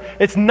insurance, whatever.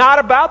 It's not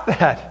about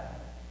that.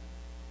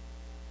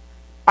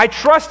 I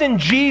trust in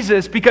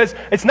Jesus because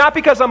it's not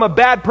because I'm a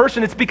bad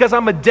person. It's because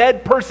I'm a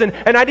dead person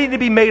and I need to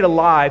be made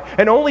alive.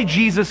 And only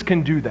Jesus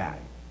can do that.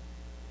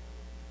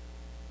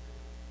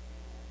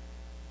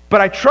 But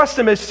I trust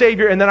Him as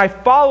Savior, and then I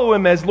follow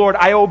Him as Lord.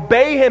 I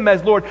obey Him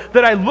as Lord.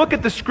 That I look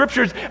at the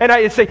Scriptures and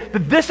I say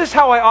that this is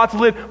how I ought to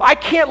live. I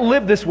can't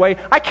live this way.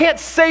 I can't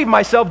save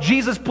myself.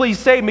 Jesus, please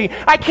save me.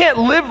 I can't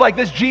live like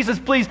this. Jesus,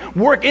 please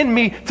work in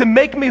me to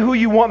make me who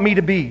You want me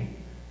to be.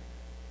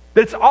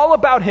 That it's all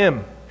about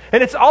Him,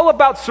 and it's all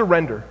about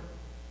surrender.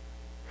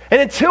 And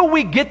until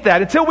we get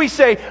that, until we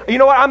say, you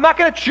know what, I'm not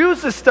going to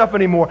choose this stuff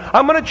anymore.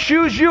 I'm going to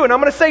choose You, and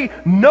I'm going to say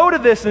no to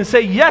this and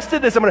say yes to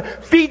this. I'm going to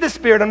feed the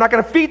Spirit. I'm not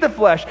going to feed the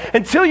flesh.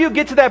 Until you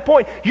get to that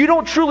point, you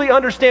don't truly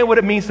understand what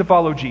it means to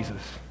follow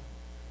Jesus.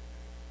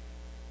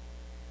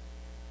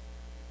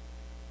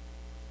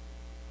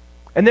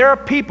 And there are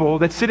people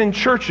that sit in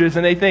churches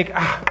and they think,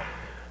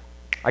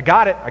 I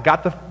got it. I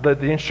got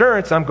the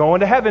insurance. I'm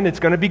going to heaven. It's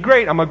going to be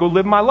great. I'm going to go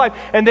live my life.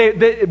 And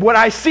what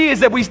I see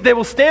is that they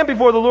will stand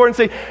before the Lord and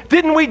say,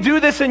 didn't we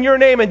do this in Your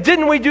name? And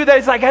didn't we do that?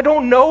 It's like, I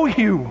don't know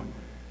you.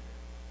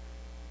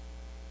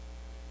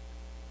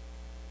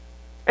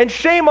 And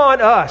shame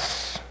on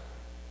us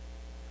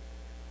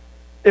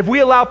if we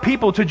allow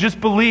people to just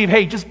believe,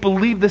 hey, just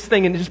believe this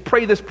thing and just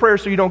pray this prayer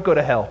so you don't go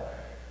to hell.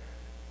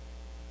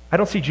 I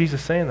don't see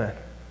Jesus saying that.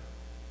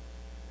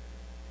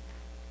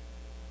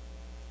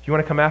 If you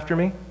want to come after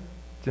Me,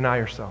 deny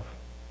yourself.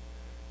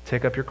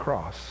 Take up your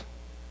cross.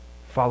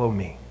 Follow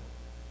Me.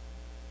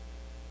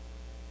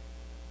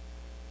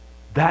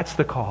 That's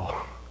the call.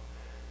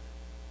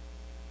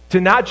 To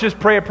not just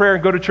pray a prayer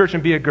and go to church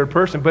and be a good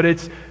person, but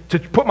it's to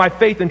put my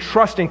faith and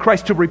trust in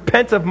Christ, to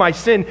repent of my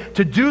sin,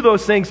 to do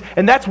those things.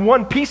 And that's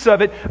one piece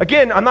of it.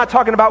 Again, I'm not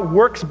talking about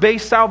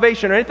works-based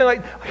salvation or anything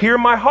like, hear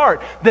my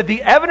heart. That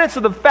the evidence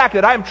of the fact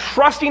that I'm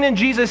trusting in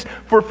Jesus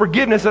for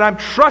forgiveness, that I'm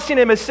trusting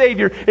Him as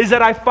Savior, is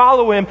that I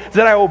follow Him, is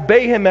that I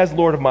obey Him as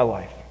Lord of my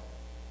life.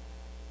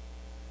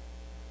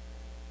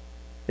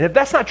 And if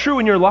that's not true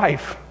in your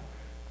life,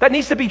 that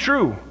needs to be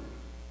true.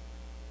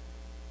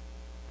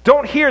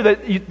 Don't hear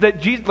that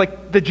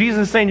Jesus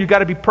is saying you've got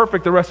to be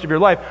perfect the rest of your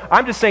life.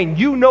 I'm just saying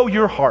you know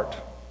your heart.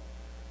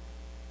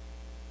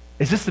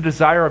 Is this the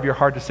desire of your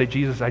heart to say,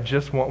 Jesus, I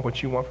just want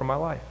what You want for my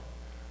life.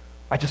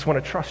 I just want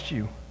to trust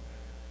You.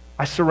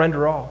 I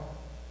surrender all.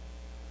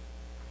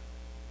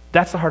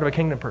 That's the heart of a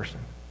kingdom person.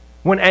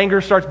 When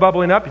anger starts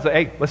bubbling up, you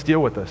say, hey, let's deal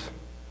with this.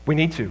 We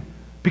need to.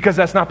 Because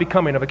that's not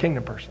becoming of a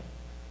kingdom person.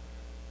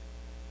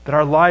 That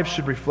our lives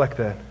should reflect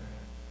that.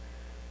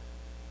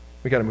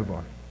 We got to move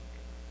on.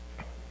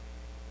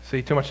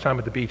 See, too much time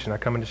at the beach and I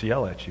come in to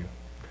yell at you.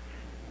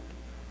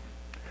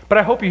 But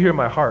I hope you hear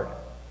my heart.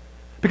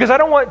 Because I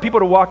don't want people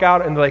to walk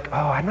out and be like,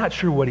 oh, I'm not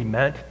sure what he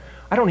meant.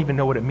 I don't even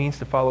know what it means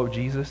to follow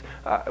Jesus.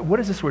 What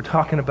is this we're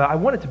talking about? I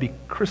want it to be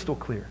crystal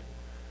clear.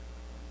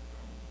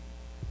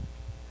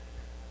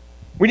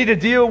 We need to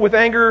deal with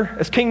anger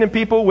as kingdom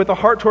people with a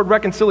heart toward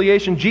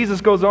reconciliation.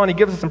 Jesus goes on, he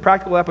gives us some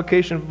practical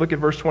application. Look at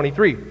verse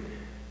 23. So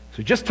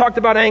we just talked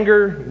about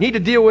anger, need to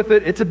deal with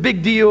it, it's a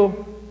big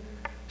deal.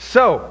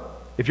 So,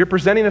 if you're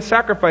presenting a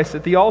sacrifice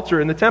at the altar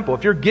in the temple,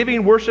 if you're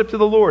giving worship to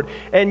the Lord,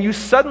 and you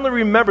suddenly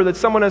remember that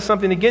someone has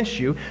something against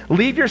you,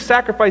 leave your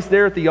sacrifice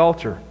there at the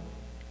altar.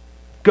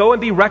 Go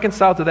and be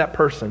reconciled to that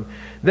person.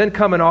 Then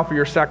come and offer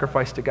your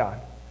sacrifice to God.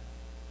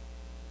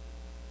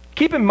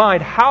 Keep in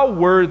mind how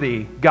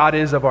worthy God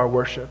is of our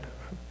worship.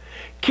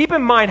 Keep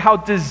in mind how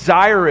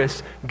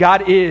desirous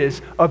God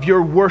is of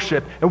your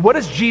worship. And what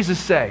does Jesus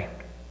say?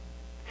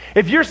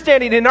 If you're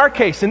standing, in our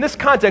case, in this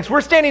context, we're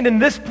standing in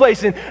this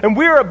place and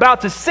we're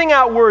about to sing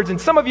out words,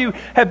 and some of you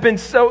have been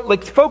so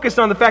focused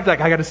on the fact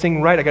that I got to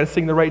sing right, I got to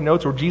sing the right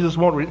notes, or Jesus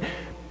won't read.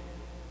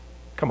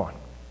 Come on.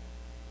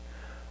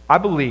 I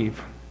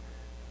believe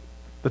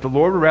that the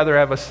Lord would rather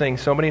have us sing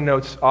so many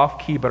notes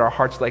off key, but our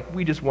hearts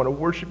we just want to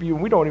worship you,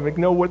 and we don't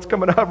even know what's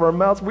coming out of our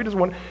mouths. We just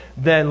want,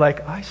 then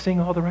I sing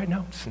all the right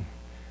notes.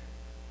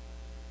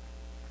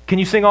 Can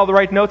you sing all the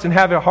right notes and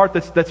have a heart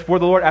that's for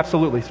the Lord?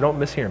 Absolutely, so don't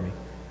mishear me.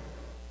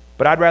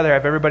 But I'd rather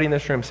have everybody in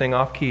this room sing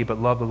off key,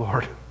 but love the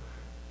Lord.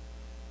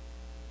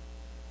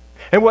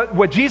 And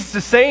what Jesus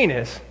is saying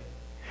is,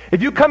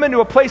 if you come into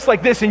a place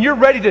like this and you're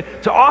ready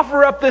to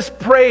offer up this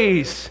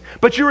praise,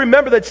 but you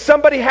remember that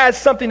somebody has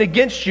something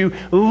against you,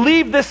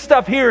 leave this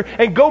stuff here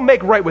and go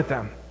make right with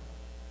them.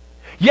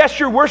 Yes,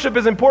 your worship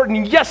is important.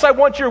 And yes, I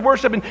want your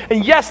worship.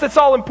 And yes, that's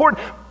all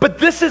important. But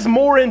this is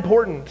more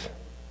important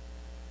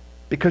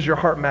because your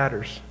heart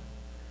matters.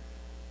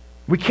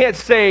 We can't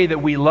say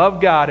that we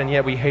love God and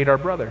yet we hate our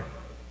brother.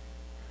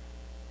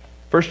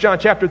 1 John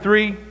chapter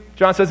 3,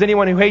 John says,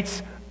 anyone who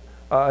hates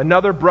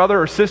another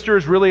brother or sister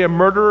is really a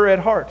murderer at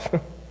heart.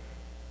 If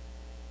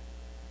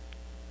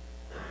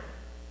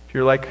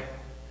you're like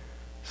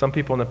some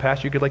people in the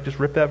past, you could just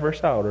rip that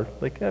verse out or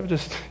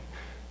just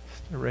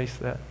erase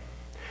that.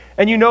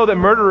 And you know that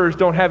murderers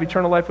don't have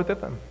eternal life within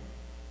them.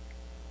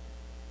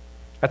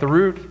 At the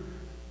root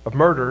of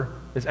murder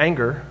is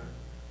anger,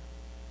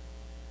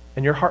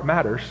 and your heart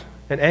matters,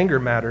 and anger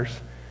matters.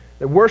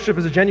 That worship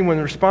is a genuine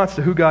response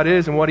to who God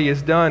is and what He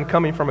has done,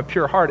 coming from a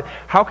pure heart.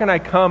 How can I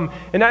come?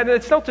 And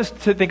it's not just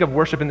to think of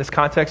worship in this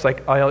context,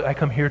 I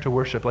come here to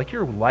worship.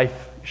 Your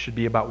life should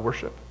be about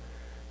worship.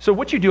 So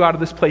what you do out of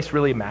this place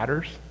really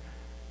matters.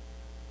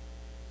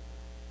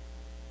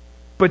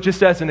 But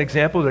just as an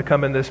example, to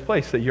come in this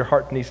place, that your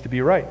heart needs to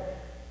be right.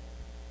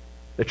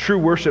 The true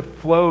worship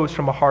flows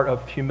from a heart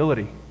of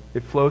humility.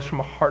 It flows from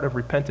a heart of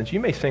repentance. You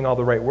may sing all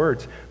the right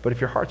words, but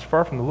if your heart's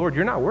far from the Lord,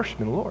 you're not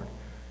worshiping the Lord.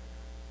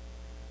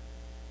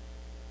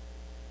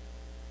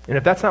 And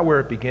if that's not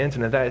where it begins,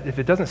 and if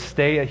it doesn't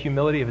stay at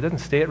humility, if it doesn't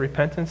stay at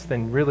repentance,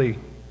 then really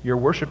you're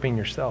worshiping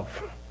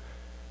yourself.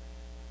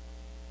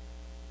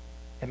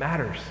 It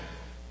matters.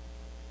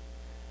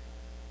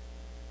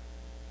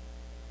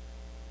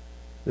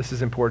 This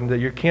is important, that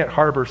you can't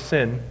harbor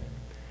sin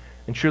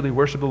and truly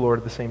worship the Lord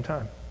at the same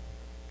time.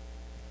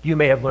 You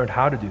may have learned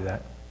how to do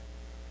that.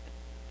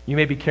 You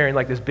may be carrying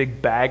this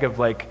big bag of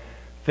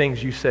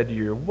things you said to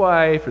your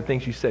wife or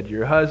things you said to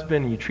your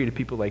husband, and you treated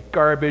people like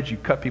garbage, you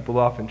cut people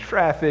off in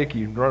traffic,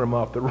 you run them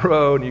off the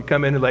road, and you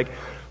come in and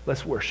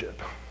let's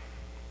worship.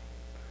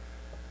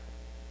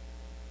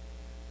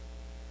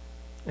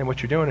 And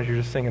what you're doing is you're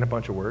just singing a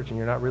bunch of words and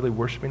you're not really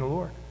worshiping the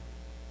Lord.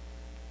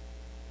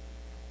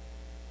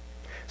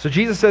 So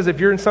Jesus says if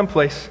you're in some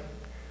place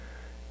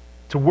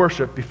to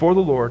worship before the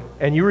Lord,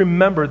 and you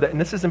remember that,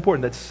 and this is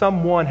important, that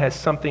someone has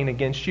something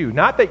against you.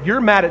 Not that you're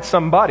mad at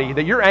somebody,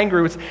 that you're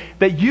angry with,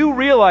 that you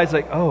realize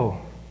they're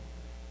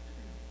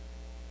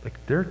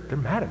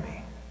mad at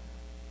me.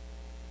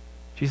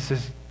 Jesus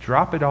says,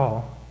 drop it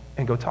all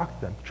and go talk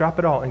to them. Drop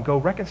it all and go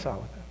reconcile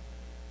with them.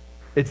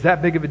 It's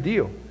that big of a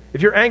deal.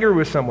 If you're angry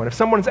with someone, if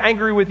someone's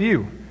angry with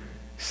you,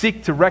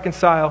 seek to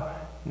reconcile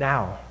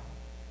now.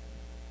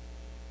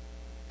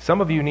 Some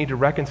of you need to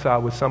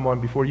reconcile with someone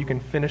before you can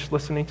finish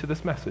listening to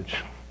this message.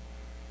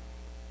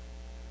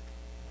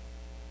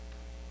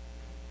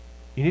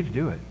 You need to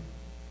do it.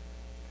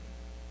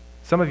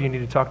 Some of you need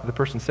to talk to the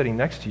person sitting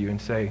next to you and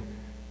say,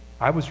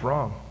 I was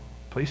wrong.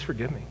 Please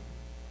forgive me.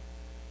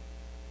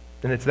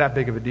 And it's that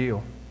big of a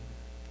deal.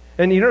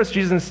 And you notice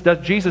Jesus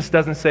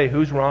doesn't say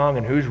who's wrong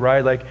and who's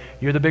right,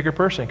 you're the bigger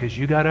person because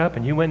you got up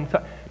and you went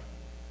and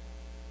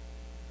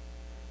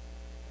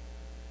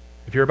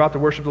If you're about to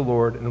worship the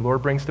Lord and the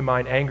Lord brings to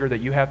mind anger that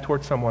you have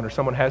toward someone or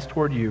someone has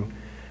toward you,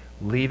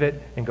 leave it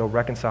and go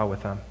reconcile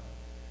with them.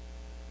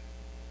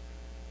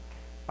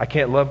 I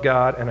can't love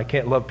God and I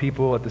can't love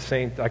people at the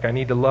same time. I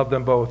need to love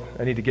them both.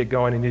 I need to get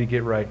going. I need to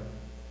get right.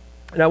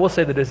 And I will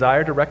say the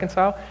desire to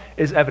reconcile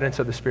is evidence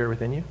of the Spirit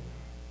within you.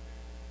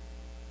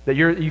 That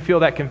you feel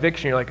that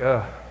conviction, you're like,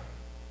 ugh.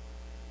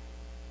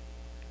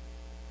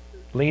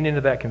 Lean into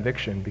that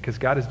conviction because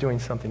God is doing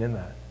something in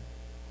that.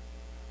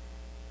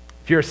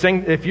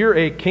 If you're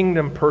a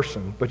kingdom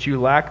person, but you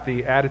lack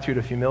the attitude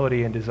of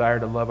humility and desire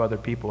to love other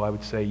people, I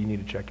would say you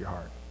need to check your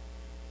heart.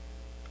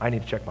 I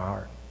need to check my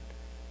heart.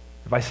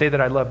 If I say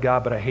that I love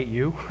God, but I hate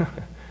you,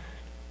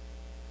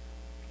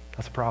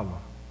 that's a problem.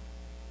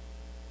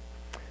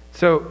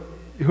 So,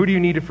 who do you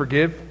need to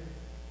forgive?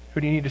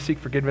 Who do you need to seek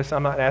forgiveness?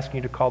 I'm not asking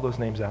you to call those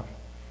names out.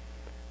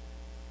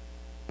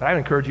 But I would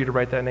encourage you to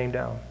write that name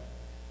down.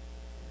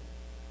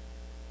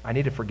 I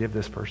need to forgive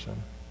this person.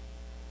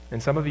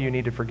 And some of you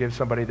need to forgive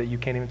somebody that you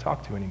can't even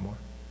talk to anymore.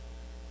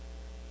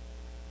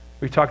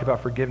 We've talked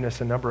about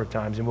forgiveness a number of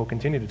times, and we'll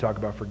continue to talk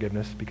about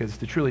forgiveness, because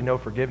to truly know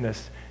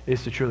forgiveness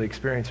is to truly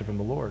experience it from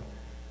the Lord.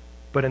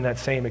 But in that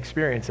same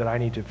experience, that I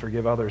need to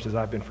forgive others as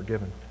I've been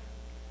forgiven.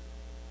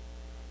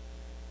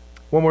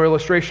 One more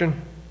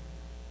illustration.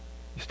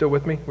 You still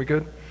with me? We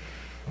good?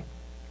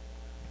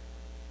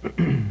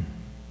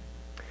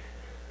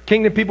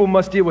 Kingdom people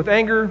must deal with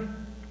anger,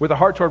 with a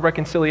heart toward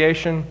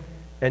reconciliation,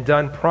 and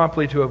done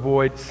promptly to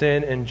avoid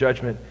sin and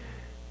judgment.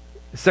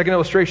 The second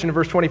illustration in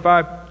verse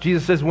 25,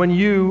 Jesus says, when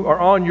you are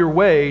on your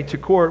way to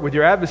court with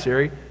your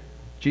adversary,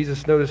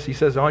 Jesus, notice he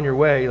says on your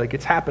way, like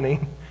it's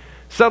happening,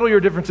 settle your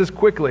differences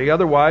quickly.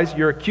 Otherwise,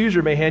 your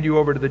accuser may hand you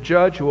over to the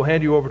judge, who will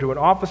hand you over to an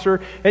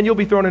officer, and you'll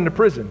be thrown into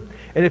prison.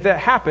 And if that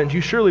happens,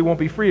 you surely won't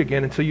be free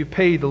again until you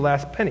pay the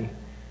last penny.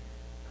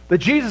 That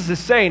Jesus is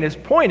saying, his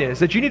point is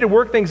that you need to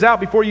work things out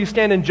before you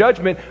stand in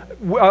judgment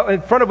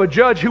in front of a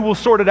judge who will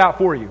sort it out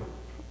for you.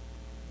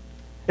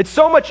 It's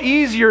so much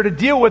easier to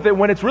deal with it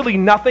when it's really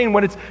nothing,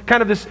 when it's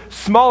kind of this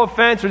small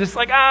offense, or just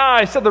like,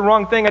 I said the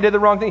wrong thing, I did the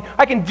wrong thing.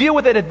 I can deal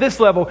with it at this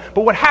level,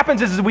 but what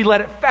happens is we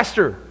let it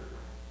fester.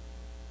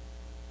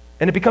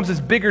 And it becomes this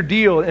bigger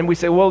deal, and we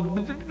say,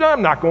 well,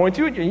 I'm not going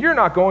to, and you're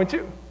not going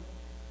to.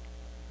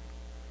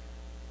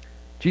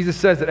 Jesus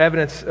says that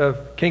evidence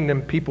of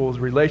kingdom people's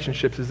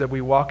relationships is that we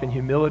walk in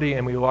humility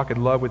and we walk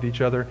in love with each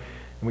other,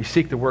 and we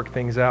seek to work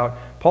things out.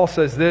 Paul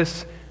says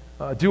this,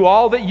 do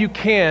all that you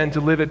can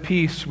to live at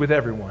peace with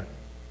everyone.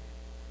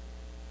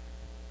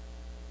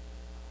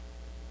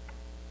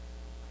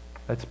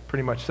 That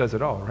pretty much says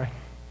it all, right?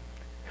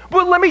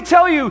 But let me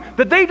tell you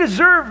that they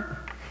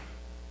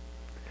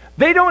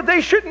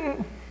shouldn't.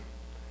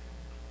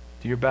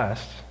 Do your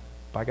best,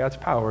 by God's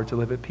power, to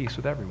live at peace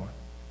with everyone.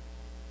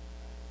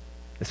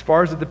 As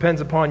far as it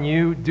depends upon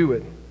you, do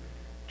it.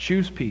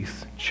 Choose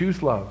peace,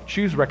 choose love,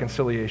 choose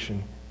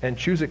reconciliation, and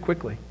choose it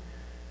quickly.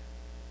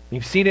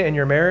 You've seen it in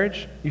your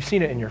marriage. You've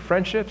seen it in your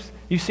friendships.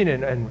 You've seen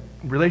it in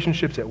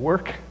relationships at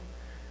work.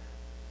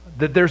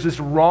 That there's this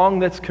wrong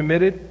that's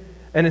committed,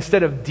 and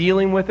instead of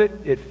dealing with it,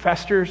 it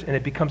festers, and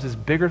it becomes this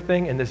bigger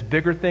thing, and this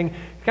bigger thing.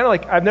 Kind of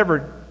like,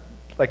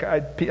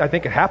 I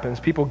think it happens.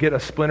 People get a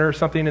splinter or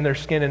something in their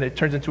skin, and it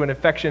turns into an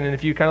infection, and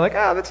if you kind of like,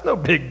 that's no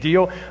big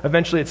deal,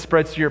 eventually it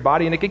spreads to your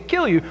body, and it could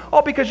kill you,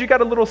 all because you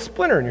got a little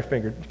splinter in your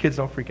finger. Kids,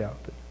 don't freak out.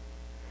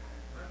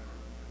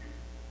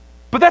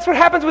 But that's what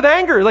happens with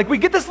anger. Like, we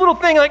get this little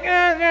thing, like,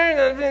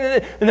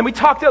 and then we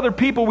talk to other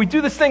people. We do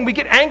this thing. We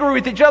get angry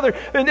with each other,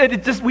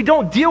 and we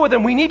don't deal with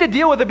them. We need to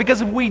deal with it, because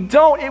if we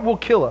don't, it will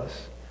kill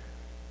us.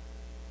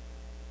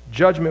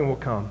 Judgment will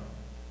come.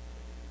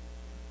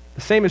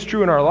 The same is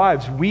true in our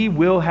lives. We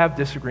will have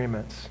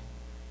disagreements.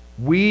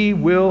 We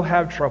will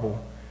have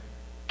trouble.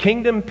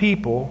 Kingdom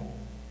people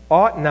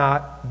ought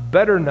not,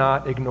 better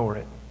not ignore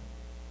it.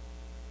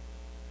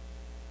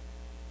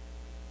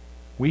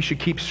 We should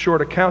keep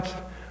short accounts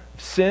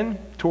sin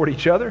toward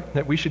each other,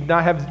 that we should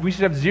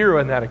have zero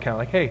in that account.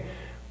 Like, hey,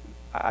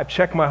 I've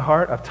checked my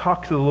heart, I've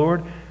talked to the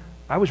Lord,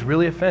 I was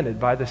really offended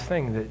by this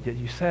thing that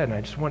you said, and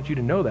I just want you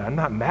to know that. I'm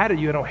not mad at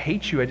you, I don't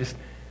hate you,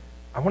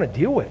 I want to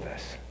deal with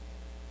this.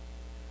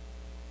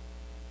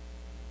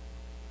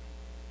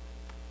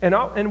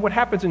 And what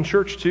happens in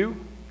church too,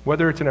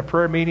 whether it's in a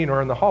prayer meeting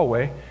or in the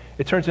hallway,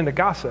 it turns into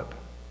gossip.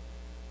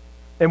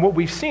 And what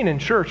we've seen in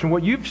church, and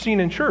what you've seen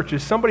in church,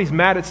 is somebody's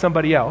mad at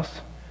somebody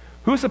else.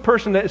 Who's the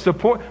person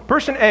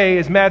person A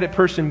is mad at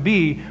person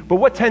B, but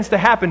what tends to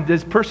happen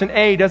is person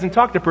A doesn't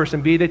talk to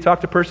person B, they talk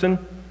to person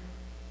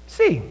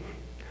C.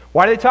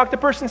 Why do they talk to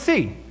person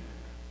C?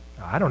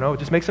 I don't know, it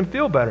just makes them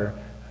feel better.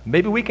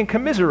 Maybe we can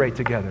commiserate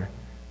together.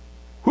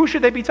 Who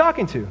should they be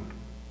talking to?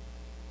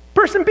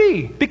 Person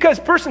B, because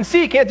person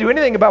C can't do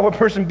anything about what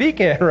person B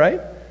can, right?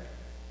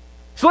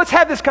 So let's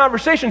have this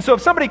conversation. So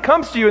if somebody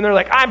comes to you and they're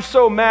like, I'm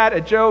so mad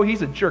at Joe,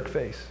 he's a jerk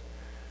face.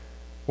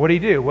 What do you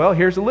do? Well,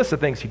 here's a list of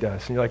things he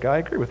does. And you're like, I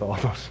agree with all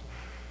of those.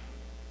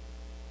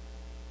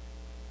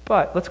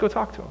 But let's go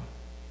talk to him.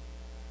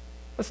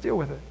 Let's deal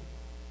with it.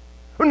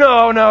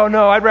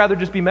 No, I'd rather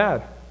just be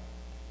mad.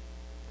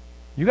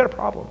 You got a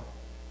problem.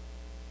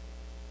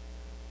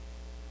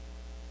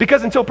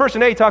 Because until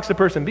person A talks to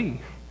person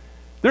B,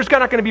 there's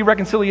not going to be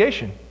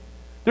reconciliation.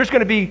 There's going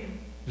to be,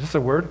 is this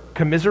a word?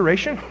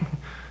 Commiseration?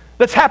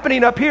 That's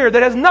happening up here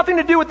that has nothing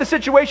to do with the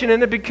situation,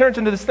 and it turns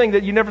into this thing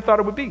that you never thought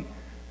it would be.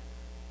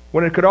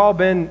 When it could all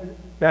been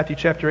Matthew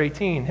chapter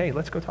 18, hey,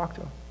 let's go talk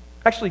to him.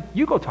 Actually,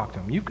 you go talk to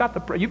him. You've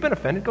been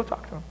offended, go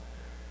talk to him.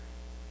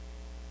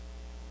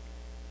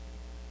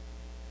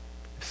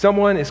 If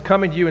someone is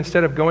coming to you,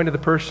 instead of going to the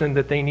person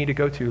that they need to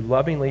go to,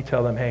 lovingly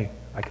tell them, hey,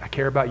 I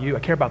care about you. I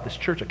care about this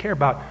church. I care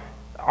about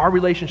our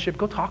relationship.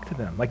 Go talk to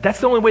them. Like,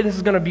 that's the only way this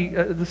is going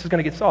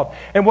to get solved.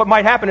 And what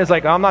might happen is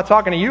like, I'm not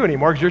talking to you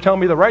anymore because you're telling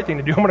me the right thing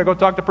to do. I'm going to go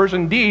talk to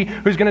person D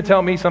who's going to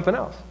tell me something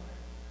else.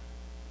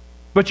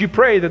 But you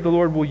pray that the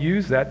Lord will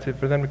use that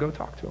for them to go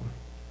talk to them.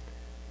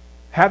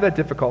 Have that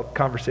difficult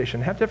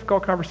conversation. Have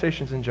difficult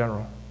conversations in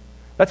general.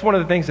 That's one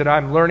of the things that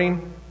I'm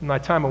learning in my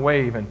time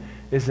away even,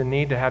 is the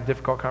need to have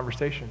difficult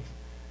conversations.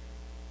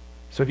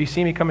 So if you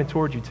see me coming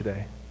toward you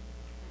today,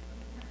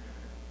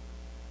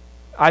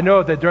 I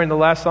know that during the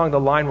last song, the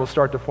line will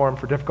start to form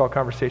for difficult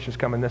conversations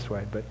coming this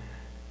way.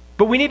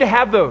 But we need to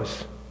have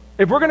those.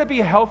 If we're going to be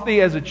healthy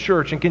as a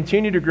church and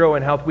continue to grow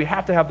in health, we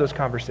have to have those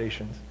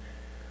conversations.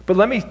 But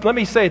let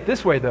me say it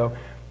this way, though,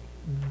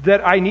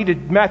 that I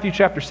needed, Matthew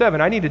chapter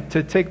 7, I needed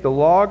to take the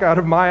log out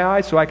of my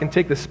eye so I can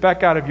take the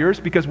speck out of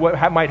yours, because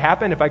what might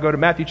happen if I go to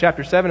Matthew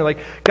chapter 7 and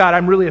like, God,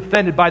 I'm really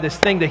offended by this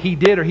thing that he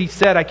did or he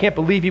said. I can't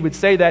believe he would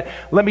say that.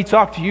 Let me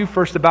talk to you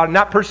first about it,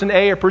 not person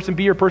A or person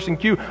B or person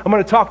Q. I'm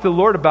going to talk to the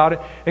Lord about it.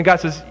 And God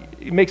says,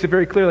 he makes it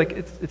very clear, like,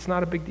 it's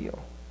not a big deal.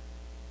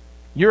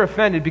 You're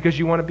offended because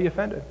you want to be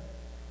offended.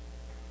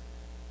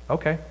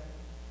 Okay,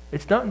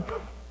 it's done.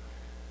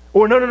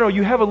 Or no,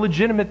 you have a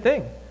legitimate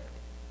thing.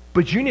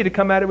 But you need to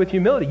come at it with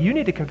humility. You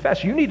need to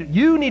confess. You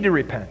need to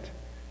repent.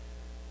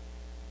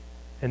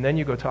 And then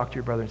you go talk to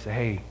your brother and say,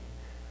 hey,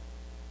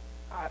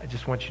 I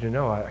just want you to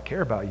know I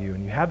care about you.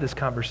 And you have this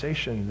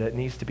conversation that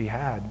needs to be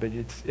had. But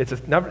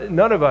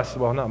none of us,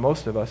 well, not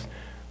most of us,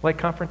 like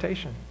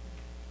confrontation.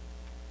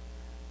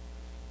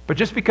 But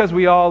just because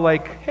we all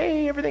like,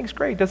 hey, everything's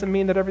great, doesn't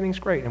mean that everything's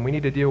great. And we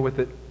need to deal with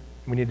it.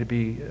 We need to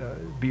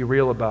be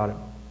real about it.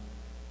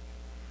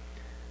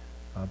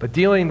 But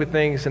dealing with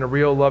things in a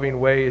real, loving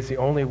way is the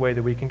only way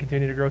that we can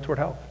continue to grow toward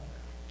health.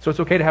 So it's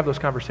okay to have those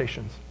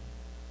conversations.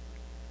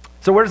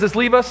 So where does this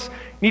leave us?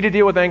 Need to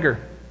deal with anger.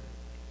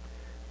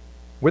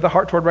 With a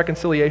heart toward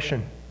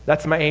reconciliation.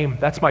 That's my aim.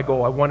 That's my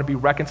goal. I want to be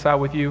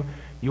reconciled with you.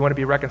 You want to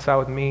be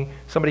reconciled with me.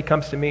 Somebody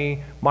comes to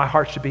me, my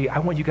heart should be, I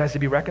want you guys to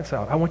be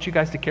reconciled. I want you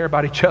guys to care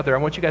about each other. I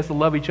want you guys to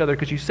love each other,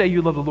 because you say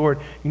you love the Lord,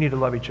 you need to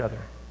love each other.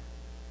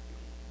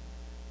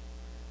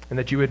 And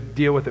that you would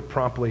deal with it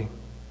promptly.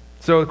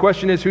 So the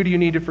question is, who do you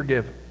need to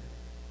forgive?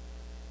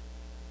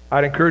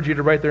 I'd encourage you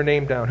to write their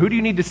name down. Who do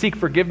you need to seek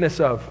forgiveness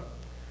of?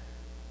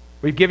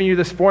 We've given you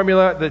this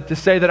formula to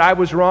say that I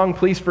was wrong,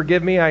 please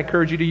forgive me. I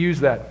encourage you to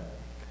use that,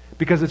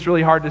 because it's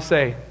really hard to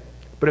say.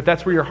 But if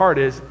that's where your heart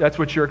is, that's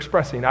what you're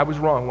expressing. I was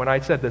wrong when I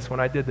said this,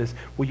 when I did this.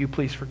 Will you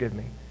please forgive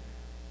me?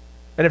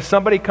 And if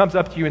somebody comes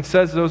up to you and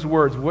says those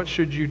words, what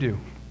should you do?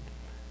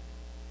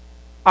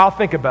 I'll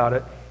think about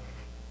it.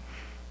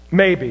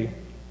 Maybe.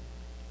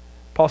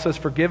 Paul says,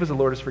 forgive as the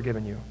Lord has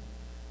forgiven you.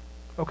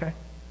 Okay.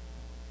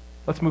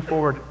 Let's move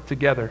forward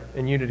together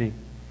in unity.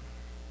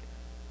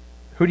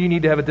 Who do you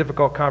need to have a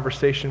difficult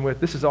conversation with?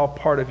 This is all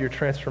part of your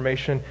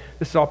transformation.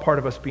 This is all part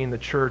of us being the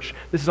church.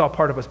 This is all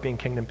part of us being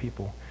kingdom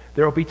people.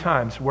 There will be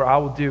times where I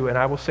will do and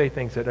I will say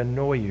things that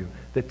annoy you,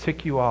 that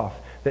tick you off,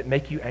 that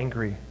make you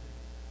angry.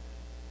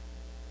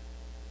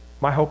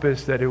 My hope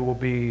is that it will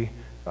be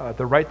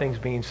the right things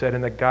being said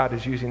and that God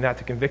is using that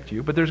to convict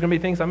you. But there's going to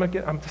be things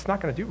I'm just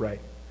not going to do right.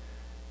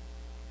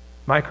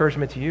 My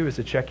encouragement to you is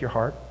to check your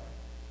heart,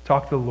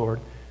 talk to the Lord,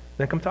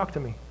 then come talk to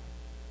me.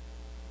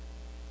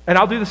 And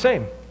I'll do the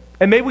same.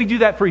 And may we do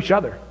that for each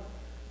other,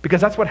 because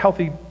that's what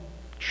healthy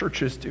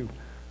churches do.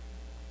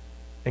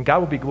 And God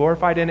will be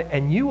glorified in it,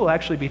 and you will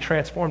actually be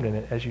transformed in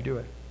it as you do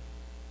it.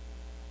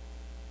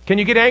 Can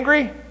you get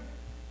angry?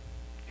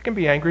 You can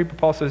be angry, but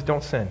Paul says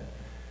don't sin.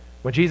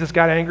 When Jesus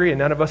got angry, and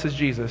none of us is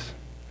Jesus,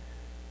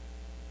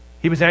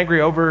 he was angry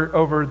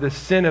over the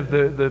sin of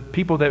the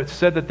people that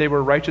said that they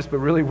were righteous but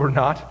really were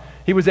not.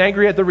 He was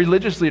angry at the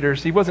religious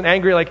leaders. He wasn't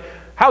angry like,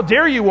 how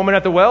dare you, woman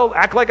at the well,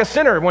 act like a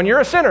sinner when you're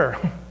a sinner.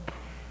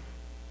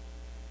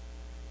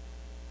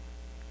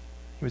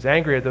 He was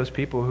angry at those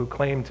people who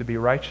claimed to be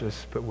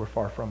righteous but were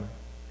far from it.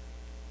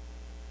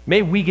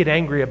 May we get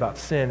angry about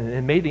sin,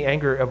 and may the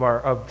anger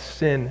of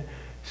sin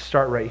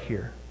start right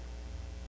here.